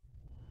sense.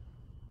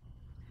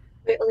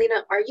 Wait,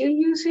 Alina, are you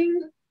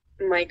using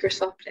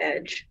Microsoft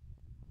Edge?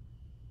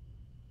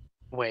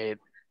 Wait.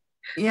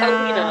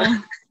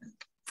 Yeah.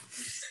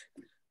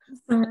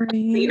 Sorry.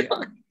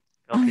 Alina.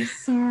 I'm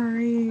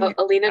sorry. Oh,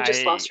 Alina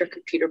just lost her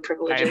computer I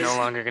privileges. am no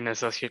longer going to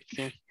associate with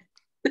you.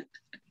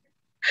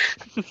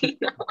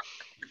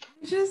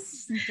 I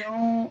just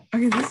don't.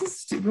 Okay, this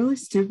is really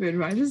stupid,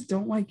 but I just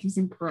don't like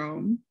using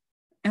Chrome.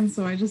 And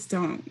so I just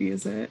don't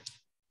use it.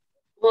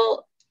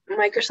 Well,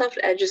 Microsoft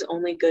Edge is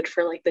only good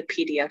for like the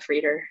PDF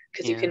reader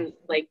because you can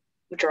like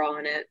draw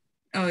on it.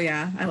 Oh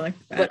yeah, I like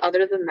that. But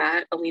other than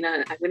that,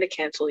 Alina, I'm gonna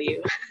cancel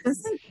you.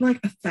 It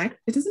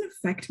doesn't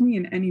affect me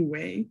in any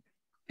way.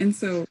 And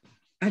so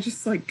I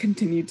just like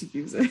continue to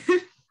use it.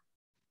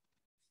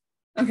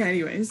 Okay,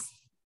 anyways.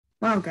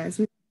 Wow, guys.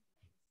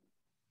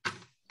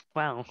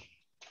 Wow.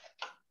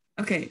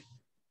 Okay.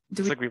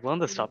 It's like we won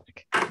this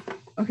topic.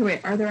 Okay,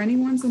 wait. Are there any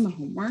ones on the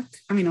homework?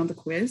 I mean, on the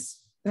quiz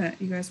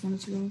that you guys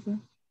wanted to go over?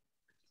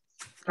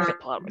 I'm gonna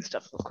pull out my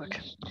stuff real quick.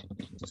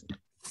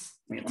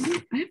 Wait,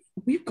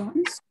 we've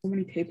gotten so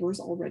many papers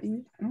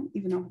already. I don't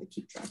even know how to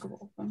keep track of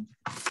all of them.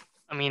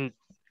 I mean,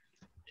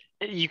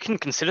 you can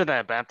consider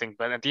that a bad thing,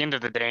 but at the end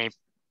of the day,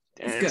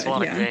 it's good, a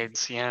lot yeah. of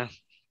grades. Yeah.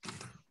 I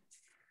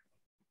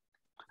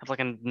have like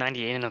a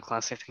 98 in a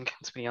class, I think.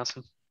 That's pretty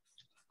awesome.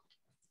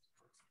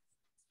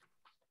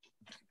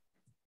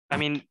 I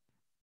mean,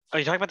 are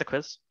you talking about the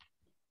quiz?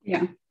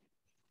 Yeah.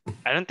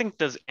 I don't think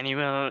there's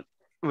anywhere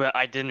where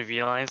I didn't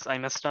realize I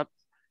messed up.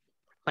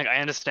 Like, I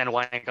understand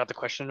why I got the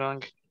question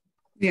wrong.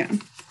 Yeah.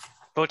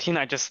 14,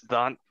 I just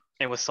thought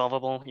it was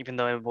solvable, even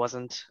though it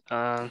wasn't.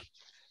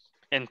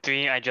 In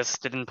 3, I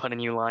just didn't put a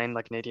new line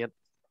like an idiot,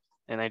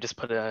 and I just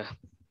put a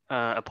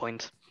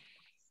point.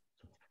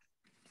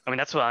 I mean,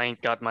 that's where I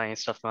got my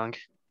stuff wrong.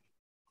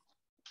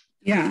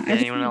 Yeah, I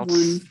anyone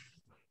just else?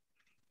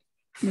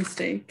 one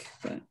mistake,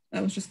 but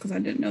that was just because I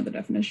didn't know the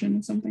definition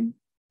of something.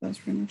 That was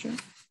pretty much it.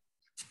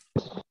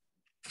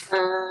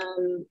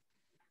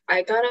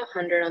 I got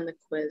 100 on the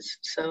quiz,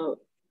 so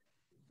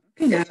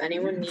Okay, if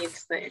anyone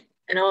needs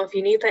if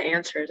you need the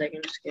answers, I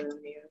can just give them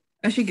to you.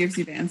 She gives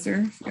you the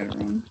answer if you got it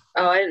wrong.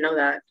 Oh, I didn't know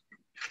that.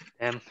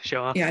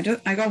 Show off. Yeah,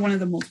 I got one of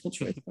the multiple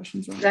choice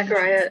questions wrong.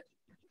 Zachariah,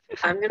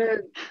 I'm gonna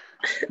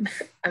wait.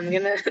 I'm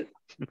gonna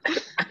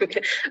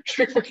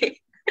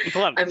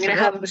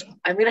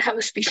have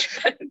a speech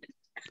impediment.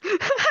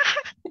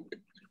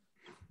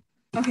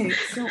 Okay,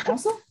 so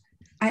also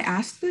I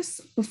asked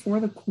this before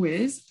the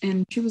quiz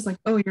and she was like,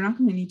 oh, you're not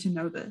going to need to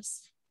know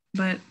this.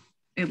 But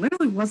it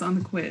literally was on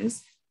the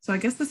quiz. So I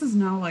guess this is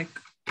now like,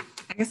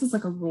 I guess it's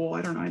like a rule.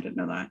 I don't know. I didn't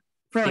know that.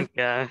 I think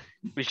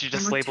we should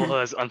just label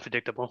her as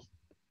unpredictable.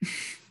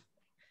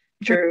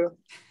 True.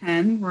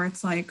 10 where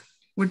it's like,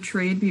 would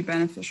trade be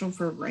beneficial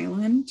for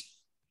Rayland?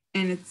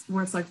 And it's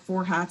where it's like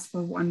 4 hats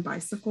for 1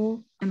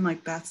 bicycle. And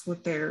like that's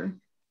what their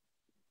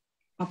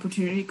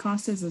opportunity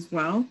cost is as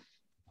well.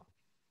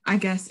 I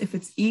guess if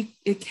it's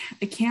it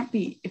can't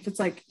be, if it's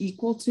like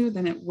equal to,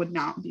 then it would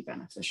not be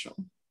beneficial.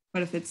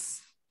 But if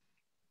it's,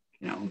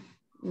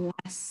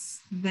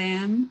 less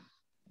than,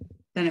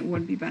 then it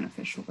would be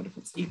beneficial. But if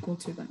it's equal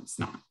to, then it's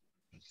not.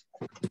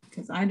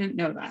 Because I didn't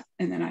know that.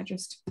 And then I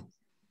just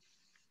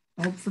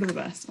hope for the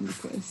best on the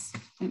quiz.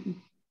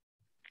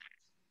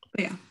 But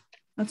yeah,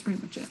 that's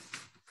pretty much it.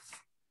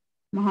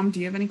 Maham, do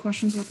you have any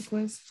questions about the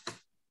quiz?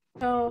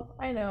 No,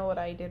 I know what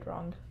I did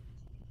wrong.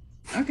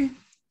 Okay.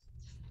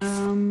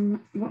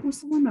 What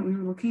was the one that we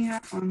were looking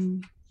at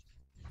on?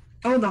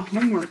 Oh, the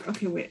homework.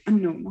 Okay, wait.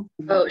 No.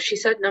 Oh, she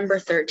said number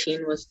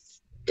 13 was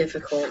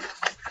difficult.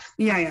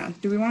 Yeah.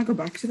 Do we want to go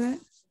back to that?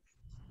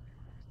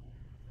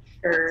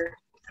 Sure.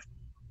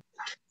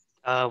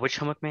 Which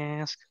homework may I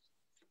ask?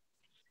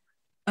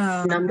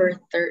 Number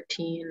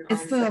 13.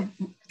 It's the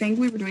thing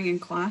we were doing in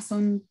class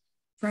on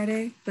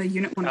Friday, the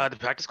unit 1. The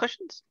practice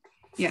questions?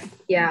 Yeah.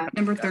 Yeah.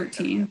 Number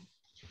 13.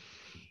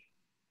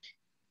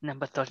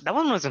 Number 13. That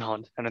one wasn't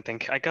hard, I don't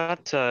think. I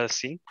got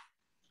C.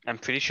 I'm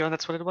pretty sure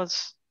that's what it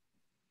was.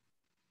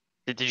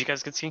 Did you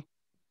guys get C?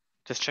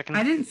 Just checking.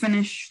 I didn't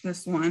finish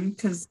this one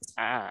because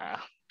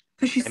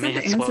she said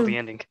the answer. The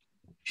ending.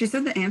 She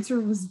said the answer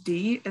was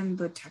D in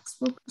the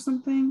textbook or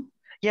something.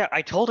 Yeah,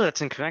 I told her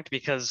that's incorrect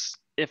because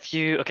if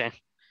you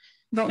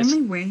The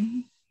only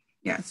way.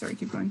 Yeah, sorry,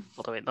 keep going.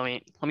 Hold on,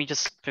 wait, let me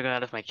just figure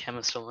out if my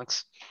camera still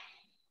works.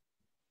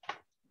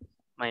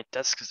 My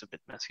desk is a bit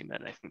messy,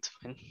 but I think it's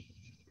fine.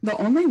 The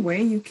only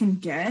way you can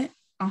get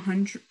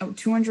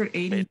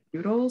 280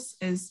 noodles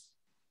is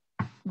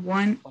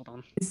one. Hold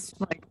on.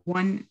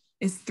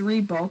 Is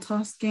 3 ball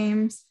toss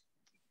games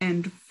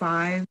and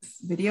 5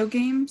 video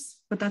games,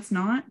 but that's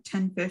not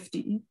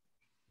 1050.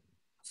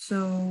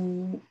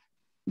 So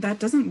that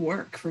doesn't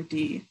work for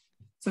D.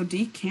 So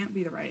D can't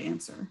be the right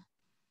answer.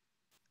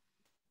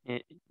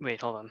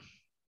 Wait, hold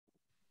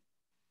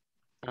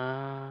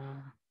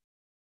on.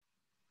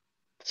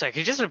 Sorry, could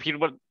you just repeat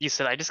what you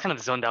said? I just kind of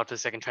zoned out for a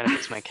second trying to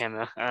fix my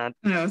camera.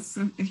 No,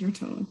 you're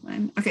totally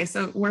fine. Okay,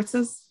 so where it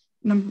says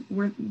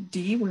where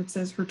it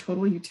says her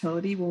total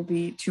utility will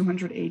be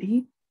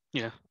 280.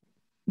 Yeah.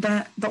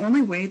 The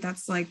only way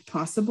that's like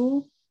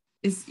possible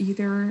is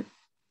either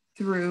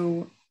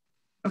through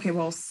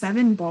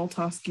 7 ball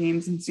toss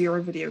games and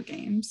 0 video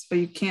games, but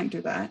you can't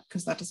do that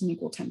because that doesn't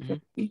equal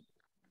 1050. Mm-hmm.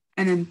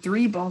 And then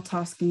 3 ball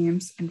toss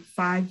games and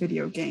 5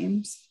 video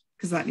games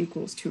because that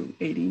equals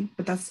 280,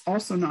 but that's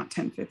also not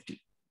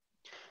 1050.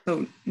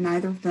 So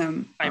neither of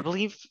them. I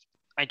believe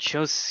I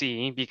chose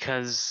C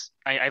because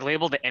I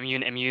labeled the MU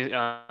and MU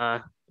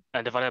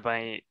divided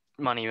by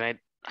money, right?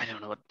 I don't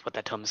know what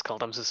that term is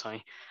called. I'm so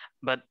sorry.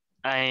 But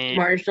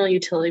marginal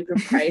utility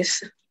group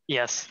price.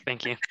 Yes,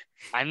 thank you.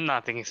 I'm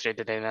not thinking straight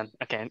today, man.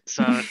 Okay,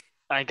 so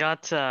I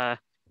got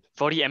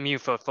 40 MU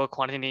for full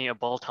quantity of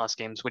ball toss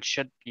games, which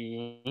should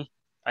be,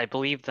 I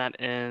believe that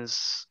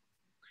is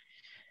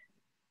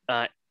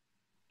 $8,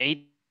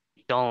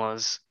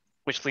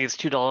 which leaves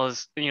 $2,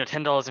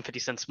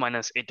 $10.50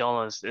 minus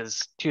 $8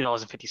 is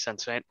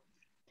 $2.50, right?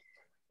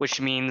 Which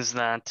means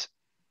that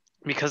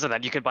because of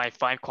that, you could buy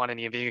 5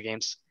 quantity of video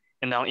games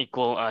and that'll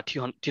equal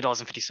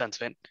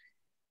 $2.50, right?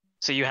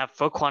 So you have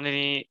 4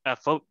 quantity,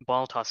 4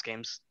 ball toss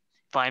games,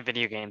 5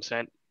 video games,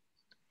 right?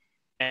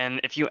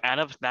 And if you add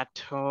up that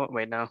total,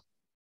 wait, no,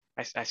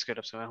 I screwed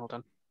up somewhere. Hold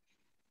on.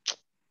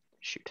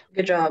 Shoot.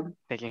 Good job.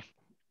 Thank you.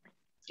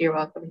 You're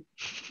welcome.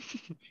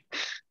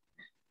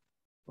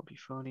 Will be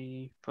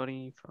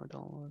 $44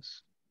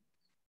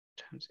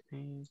 times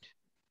 8.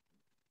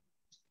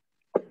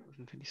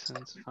 50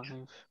 cents,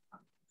 5.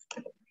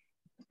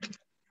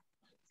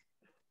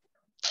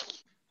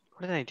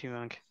 What did I do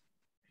wrong?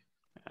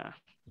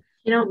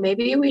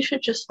 Maybe we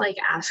should just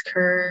ask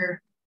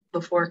her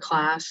before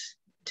class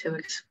to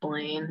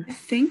explain. I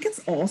think it's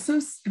also,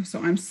 so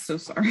I'm so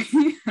sorry.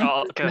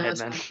 Oh, go ahead,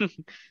 man.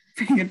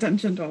 Paying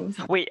attention to all this.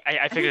 Wait,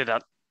 I figured it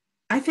out.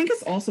 I think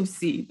it's also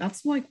C.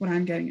 That's what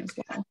I'm getting as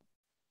well.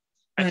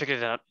 I figured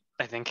it out,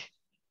 I think.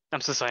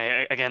 I'm so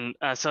sorry. Again,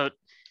 so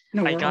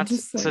no, I got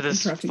just, so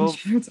this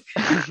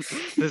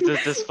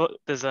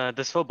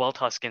there's 4 ball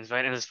toss games,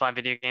 right? And there's 5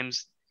 video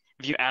games.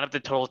 If you add up the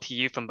total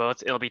TU from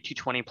both, it'll be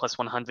 220 plus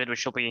 100,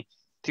 which will be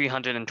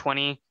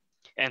 320.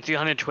 And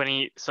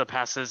 320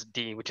 surpasses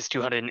D, which is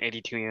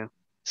 282U.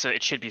 So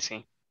it should be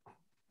C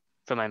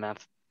for my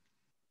math.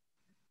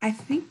 I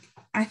think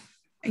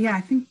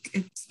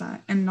it's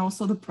that. And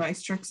also the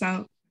price checks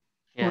out.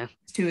 Yeah.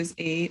 2 is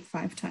 8,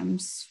 5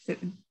 times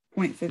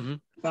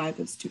 0.55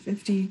 is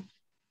 250,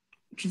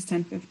 which is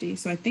 1050.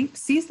 So I think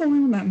C is the only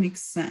one that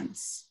makes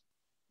sense.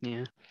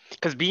 Yeah.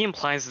 Because B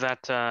implies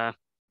that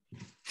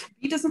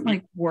B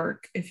doesn't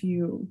work if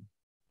you.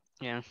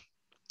 Yeah.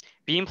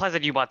 B implies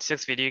that you bought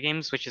 6 video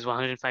games, which is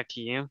 105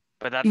 TU,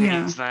 but that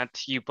means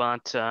that you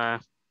bought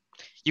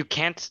you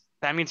can't.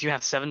 That means you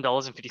have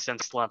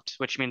 $7.50 left,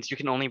 which means you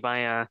can only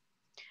buy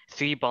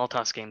 3 ball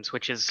toss games,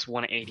 which is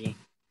 180.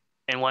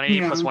 And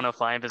 180 plus Yeah.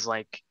 105 is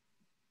like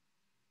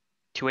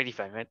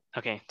 285, right?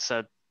 Okay,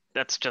 so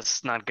that's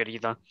just not good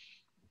either.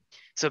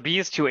 So B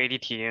is 280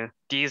 TU,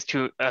 D is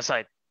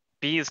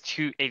B is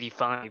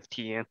 285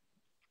 TU,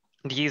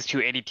 D is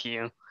 280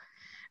 TU.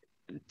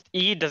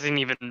 E doesn't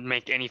even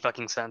make any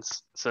fucking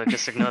sense, so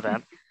just ignore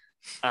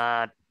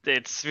that.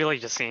 It's really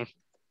just C.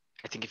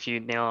 I think if you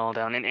nail it all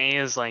down, and A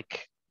is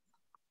like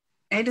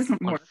It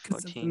doesn't work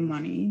because of the 114.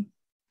 money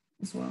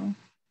as well.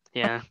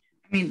 Yeah,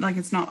 I mean, like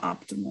it's not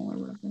optimal or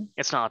whatever.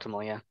 it's not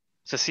optimal. Yeah,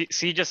 so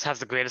C just has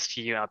the greatest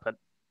TU output.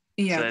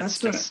 Yeah, So it's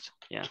that's what. just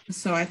yeah.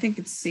 So I think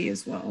it's C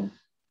as well.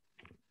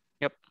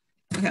 Yep.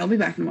 Okay, I'll be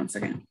back in 1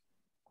 second.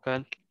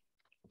 Good.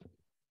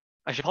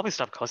 I should probably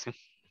stop cussing.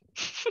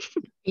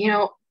 You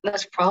know,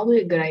 that's probably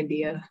a good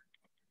idea.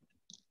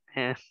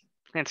 Yeah,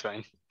 it's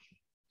fine.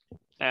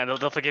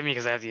 They'll forgive me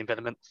because I have the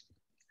impediment.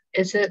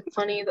 Is it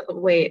funny?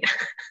 Wait,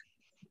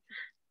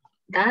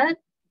 that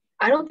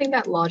I don't think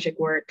that logic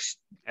works.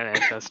 And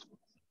it does.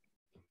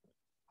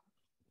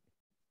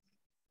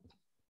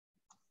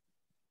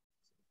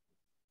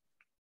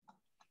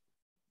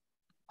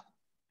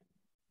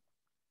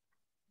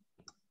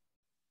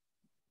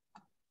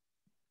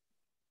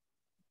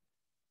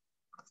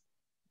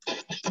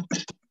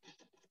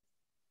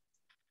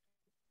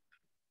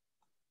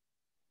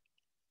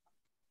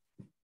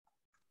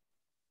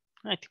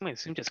 I think my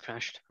Zoom just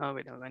crashed. Oh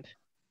wait, never mind.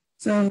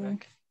 So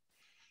Back.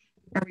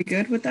 are we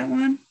good with that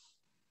one?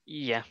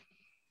 Yeah.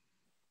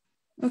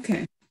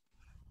 Okay.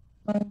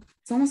 Well,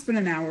 it's almost been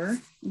an hour. Are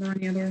there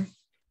any other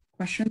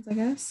questions, I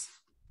guess?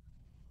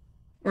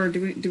 Or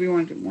do we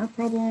want to do more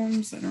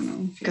problems? I don't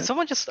know. Can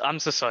someone just? I'm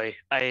so sorry.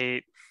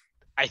 I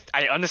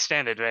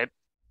understand it, right?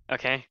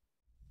 Okay.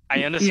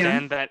 I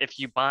understand that if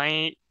you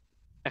buy.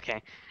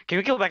 Okay. Can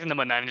we go back to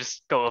number 9 and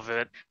just go over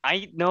it?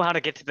 I know how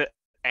to get to the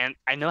end.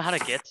 I know how to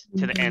get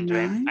to the end,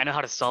 right? I know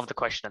how to solve the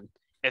question.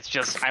 It's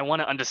just I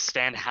want to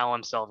understand how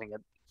I'm solving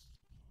it,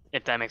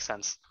 if that makes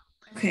sense.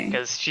 Okay.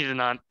 Because she did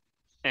not,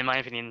 in my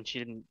opinion, she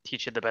didn't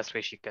teach it the best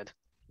way she could.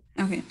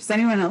 Okay. Does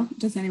anyone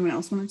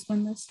else want to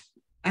explain this?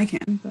 I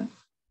can, but.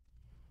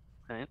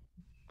 Right.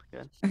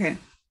 Good. Okay.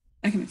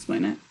 I can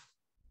explain it.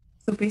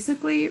 So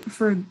basically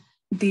for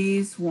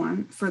this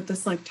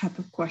like type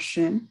of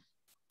question,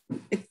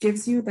 it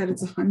gives you that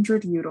it's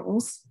 100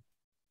 utils.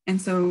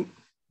 And so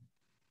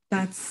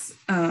that's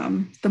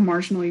the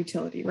marginal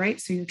utility,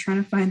 right? So you're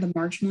trying to find the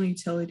marginal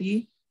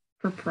utility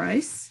per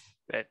price.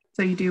 Right.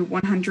 So you do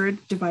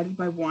 100 divided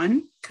by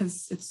 1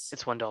 because it's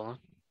 $1.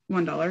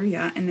 $1,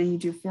 yeah. And then you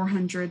do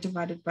 400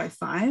 divided by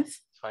 5.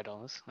 It's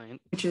 $5,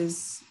 right? Which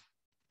is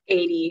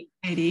 80.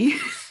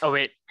 Oh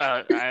wait,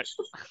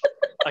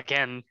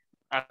 again,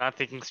 I'm not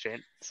thinking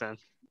straight, so.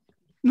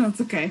 No,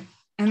 it's okay.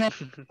 And then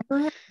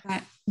remember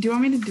that, do you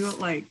want me to do it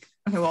like,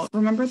 okay, well,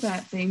 remember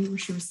that thing where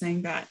she was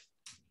saying that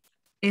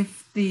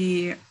if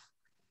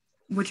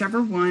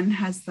whichever one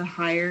has the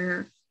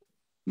higher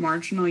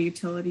marginal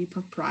utility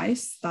per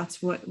price,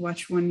 that's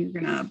which one you're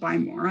gonna buy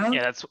more of.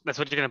 Yeah, that's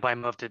what you're gonna buy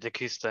more of to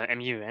decrease the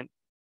MU, right?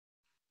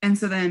 And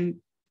so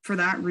then for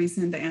that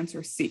reason, the answer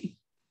is C.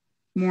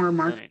 More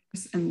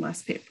markers and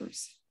less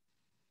papers.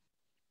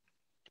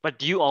 But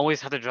do you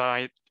always have to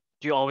draw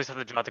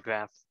the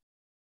graph?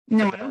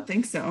 No, I don't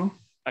think so.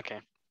 Okay.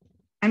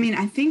 I mean,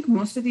 I think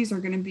most of these are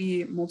going to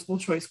be multiple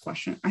choice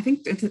question. I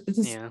think it's a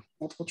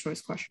multiple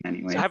choice question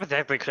anyway. So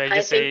hypothetically, could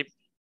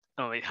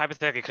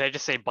I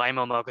just say buy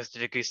more markers to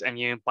decrease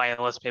MU, buy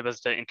less papers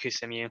to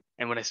increase MU,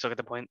 and would I still get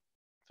the point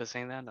for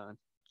saying that? Or?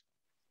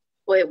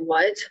 Wait,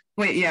 what?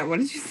 Wait, yeah, what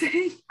did you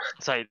say?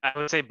 Sorry, I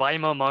would say buy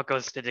more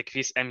markers to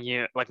decrease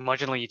MU, like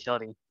marginal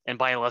utility, and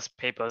buy less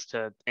papers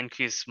to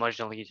increase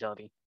marginal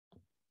utility.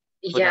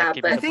 Yeah,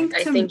 but I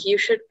think you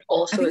should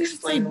also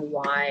explain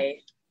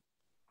why.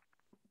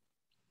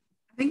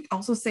 I think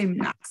also say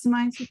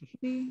maximize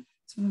utility.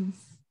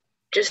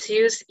 Just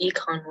use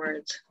econ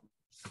words.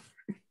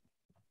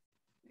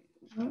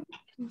 What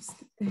was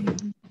the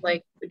thing?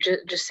 Like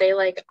just say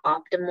like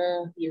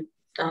optimal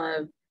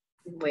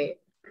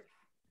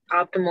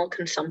optimal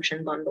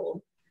consumption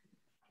bundle,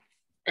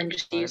 and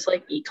just use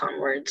like econ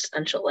words,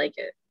 and she'll like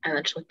it, and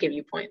then she'll give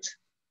you points.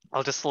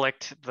 I'll just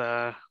select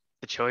the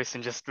choice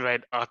and just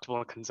write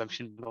optimal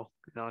consumption bundle.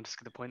 And I'll just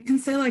get the point. You can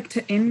say like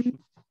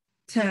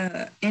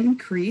to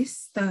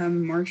increase the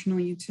marginal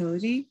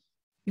utility,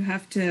 you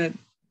have to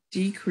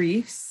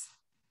decrease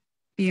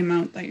the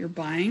amount that you're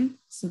buying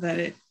so that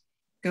it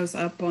goes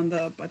up on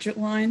the budget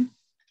line,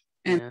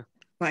 and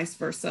vice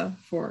versa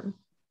for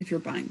if you're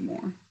buying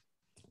more.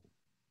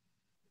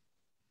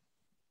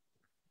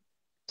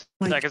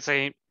 Like, I could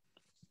say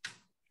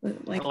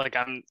like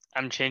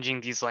I'm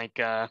changing these like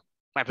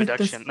my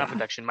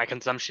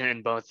consumption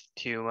in both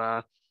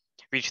to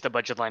reach the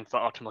budget line for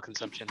optimal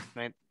consumption,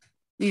 right?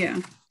 Yeah.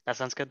 That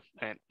sounds good.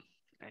 All right.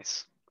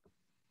 Nice.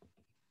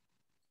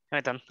 All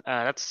right, then.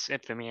 That's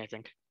it for me, I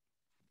think.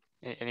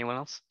 Anyone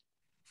else?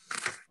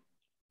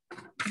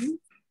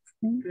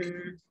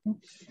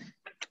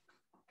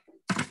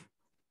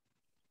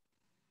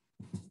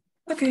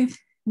 Okay,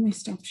 let me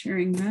stop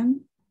sharing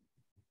then.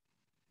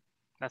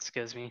 That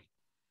scares me.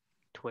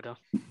 Twitter.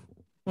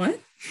 What?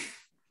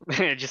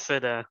 It just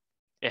said it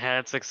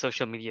had like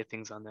social media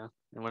things on there,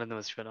 and one of them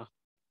was Twitter.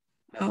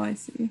 Oh, I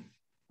see.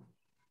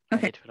 I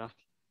Okay. hate Twitter.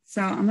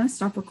 So I'm gonna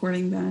stop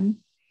recording then.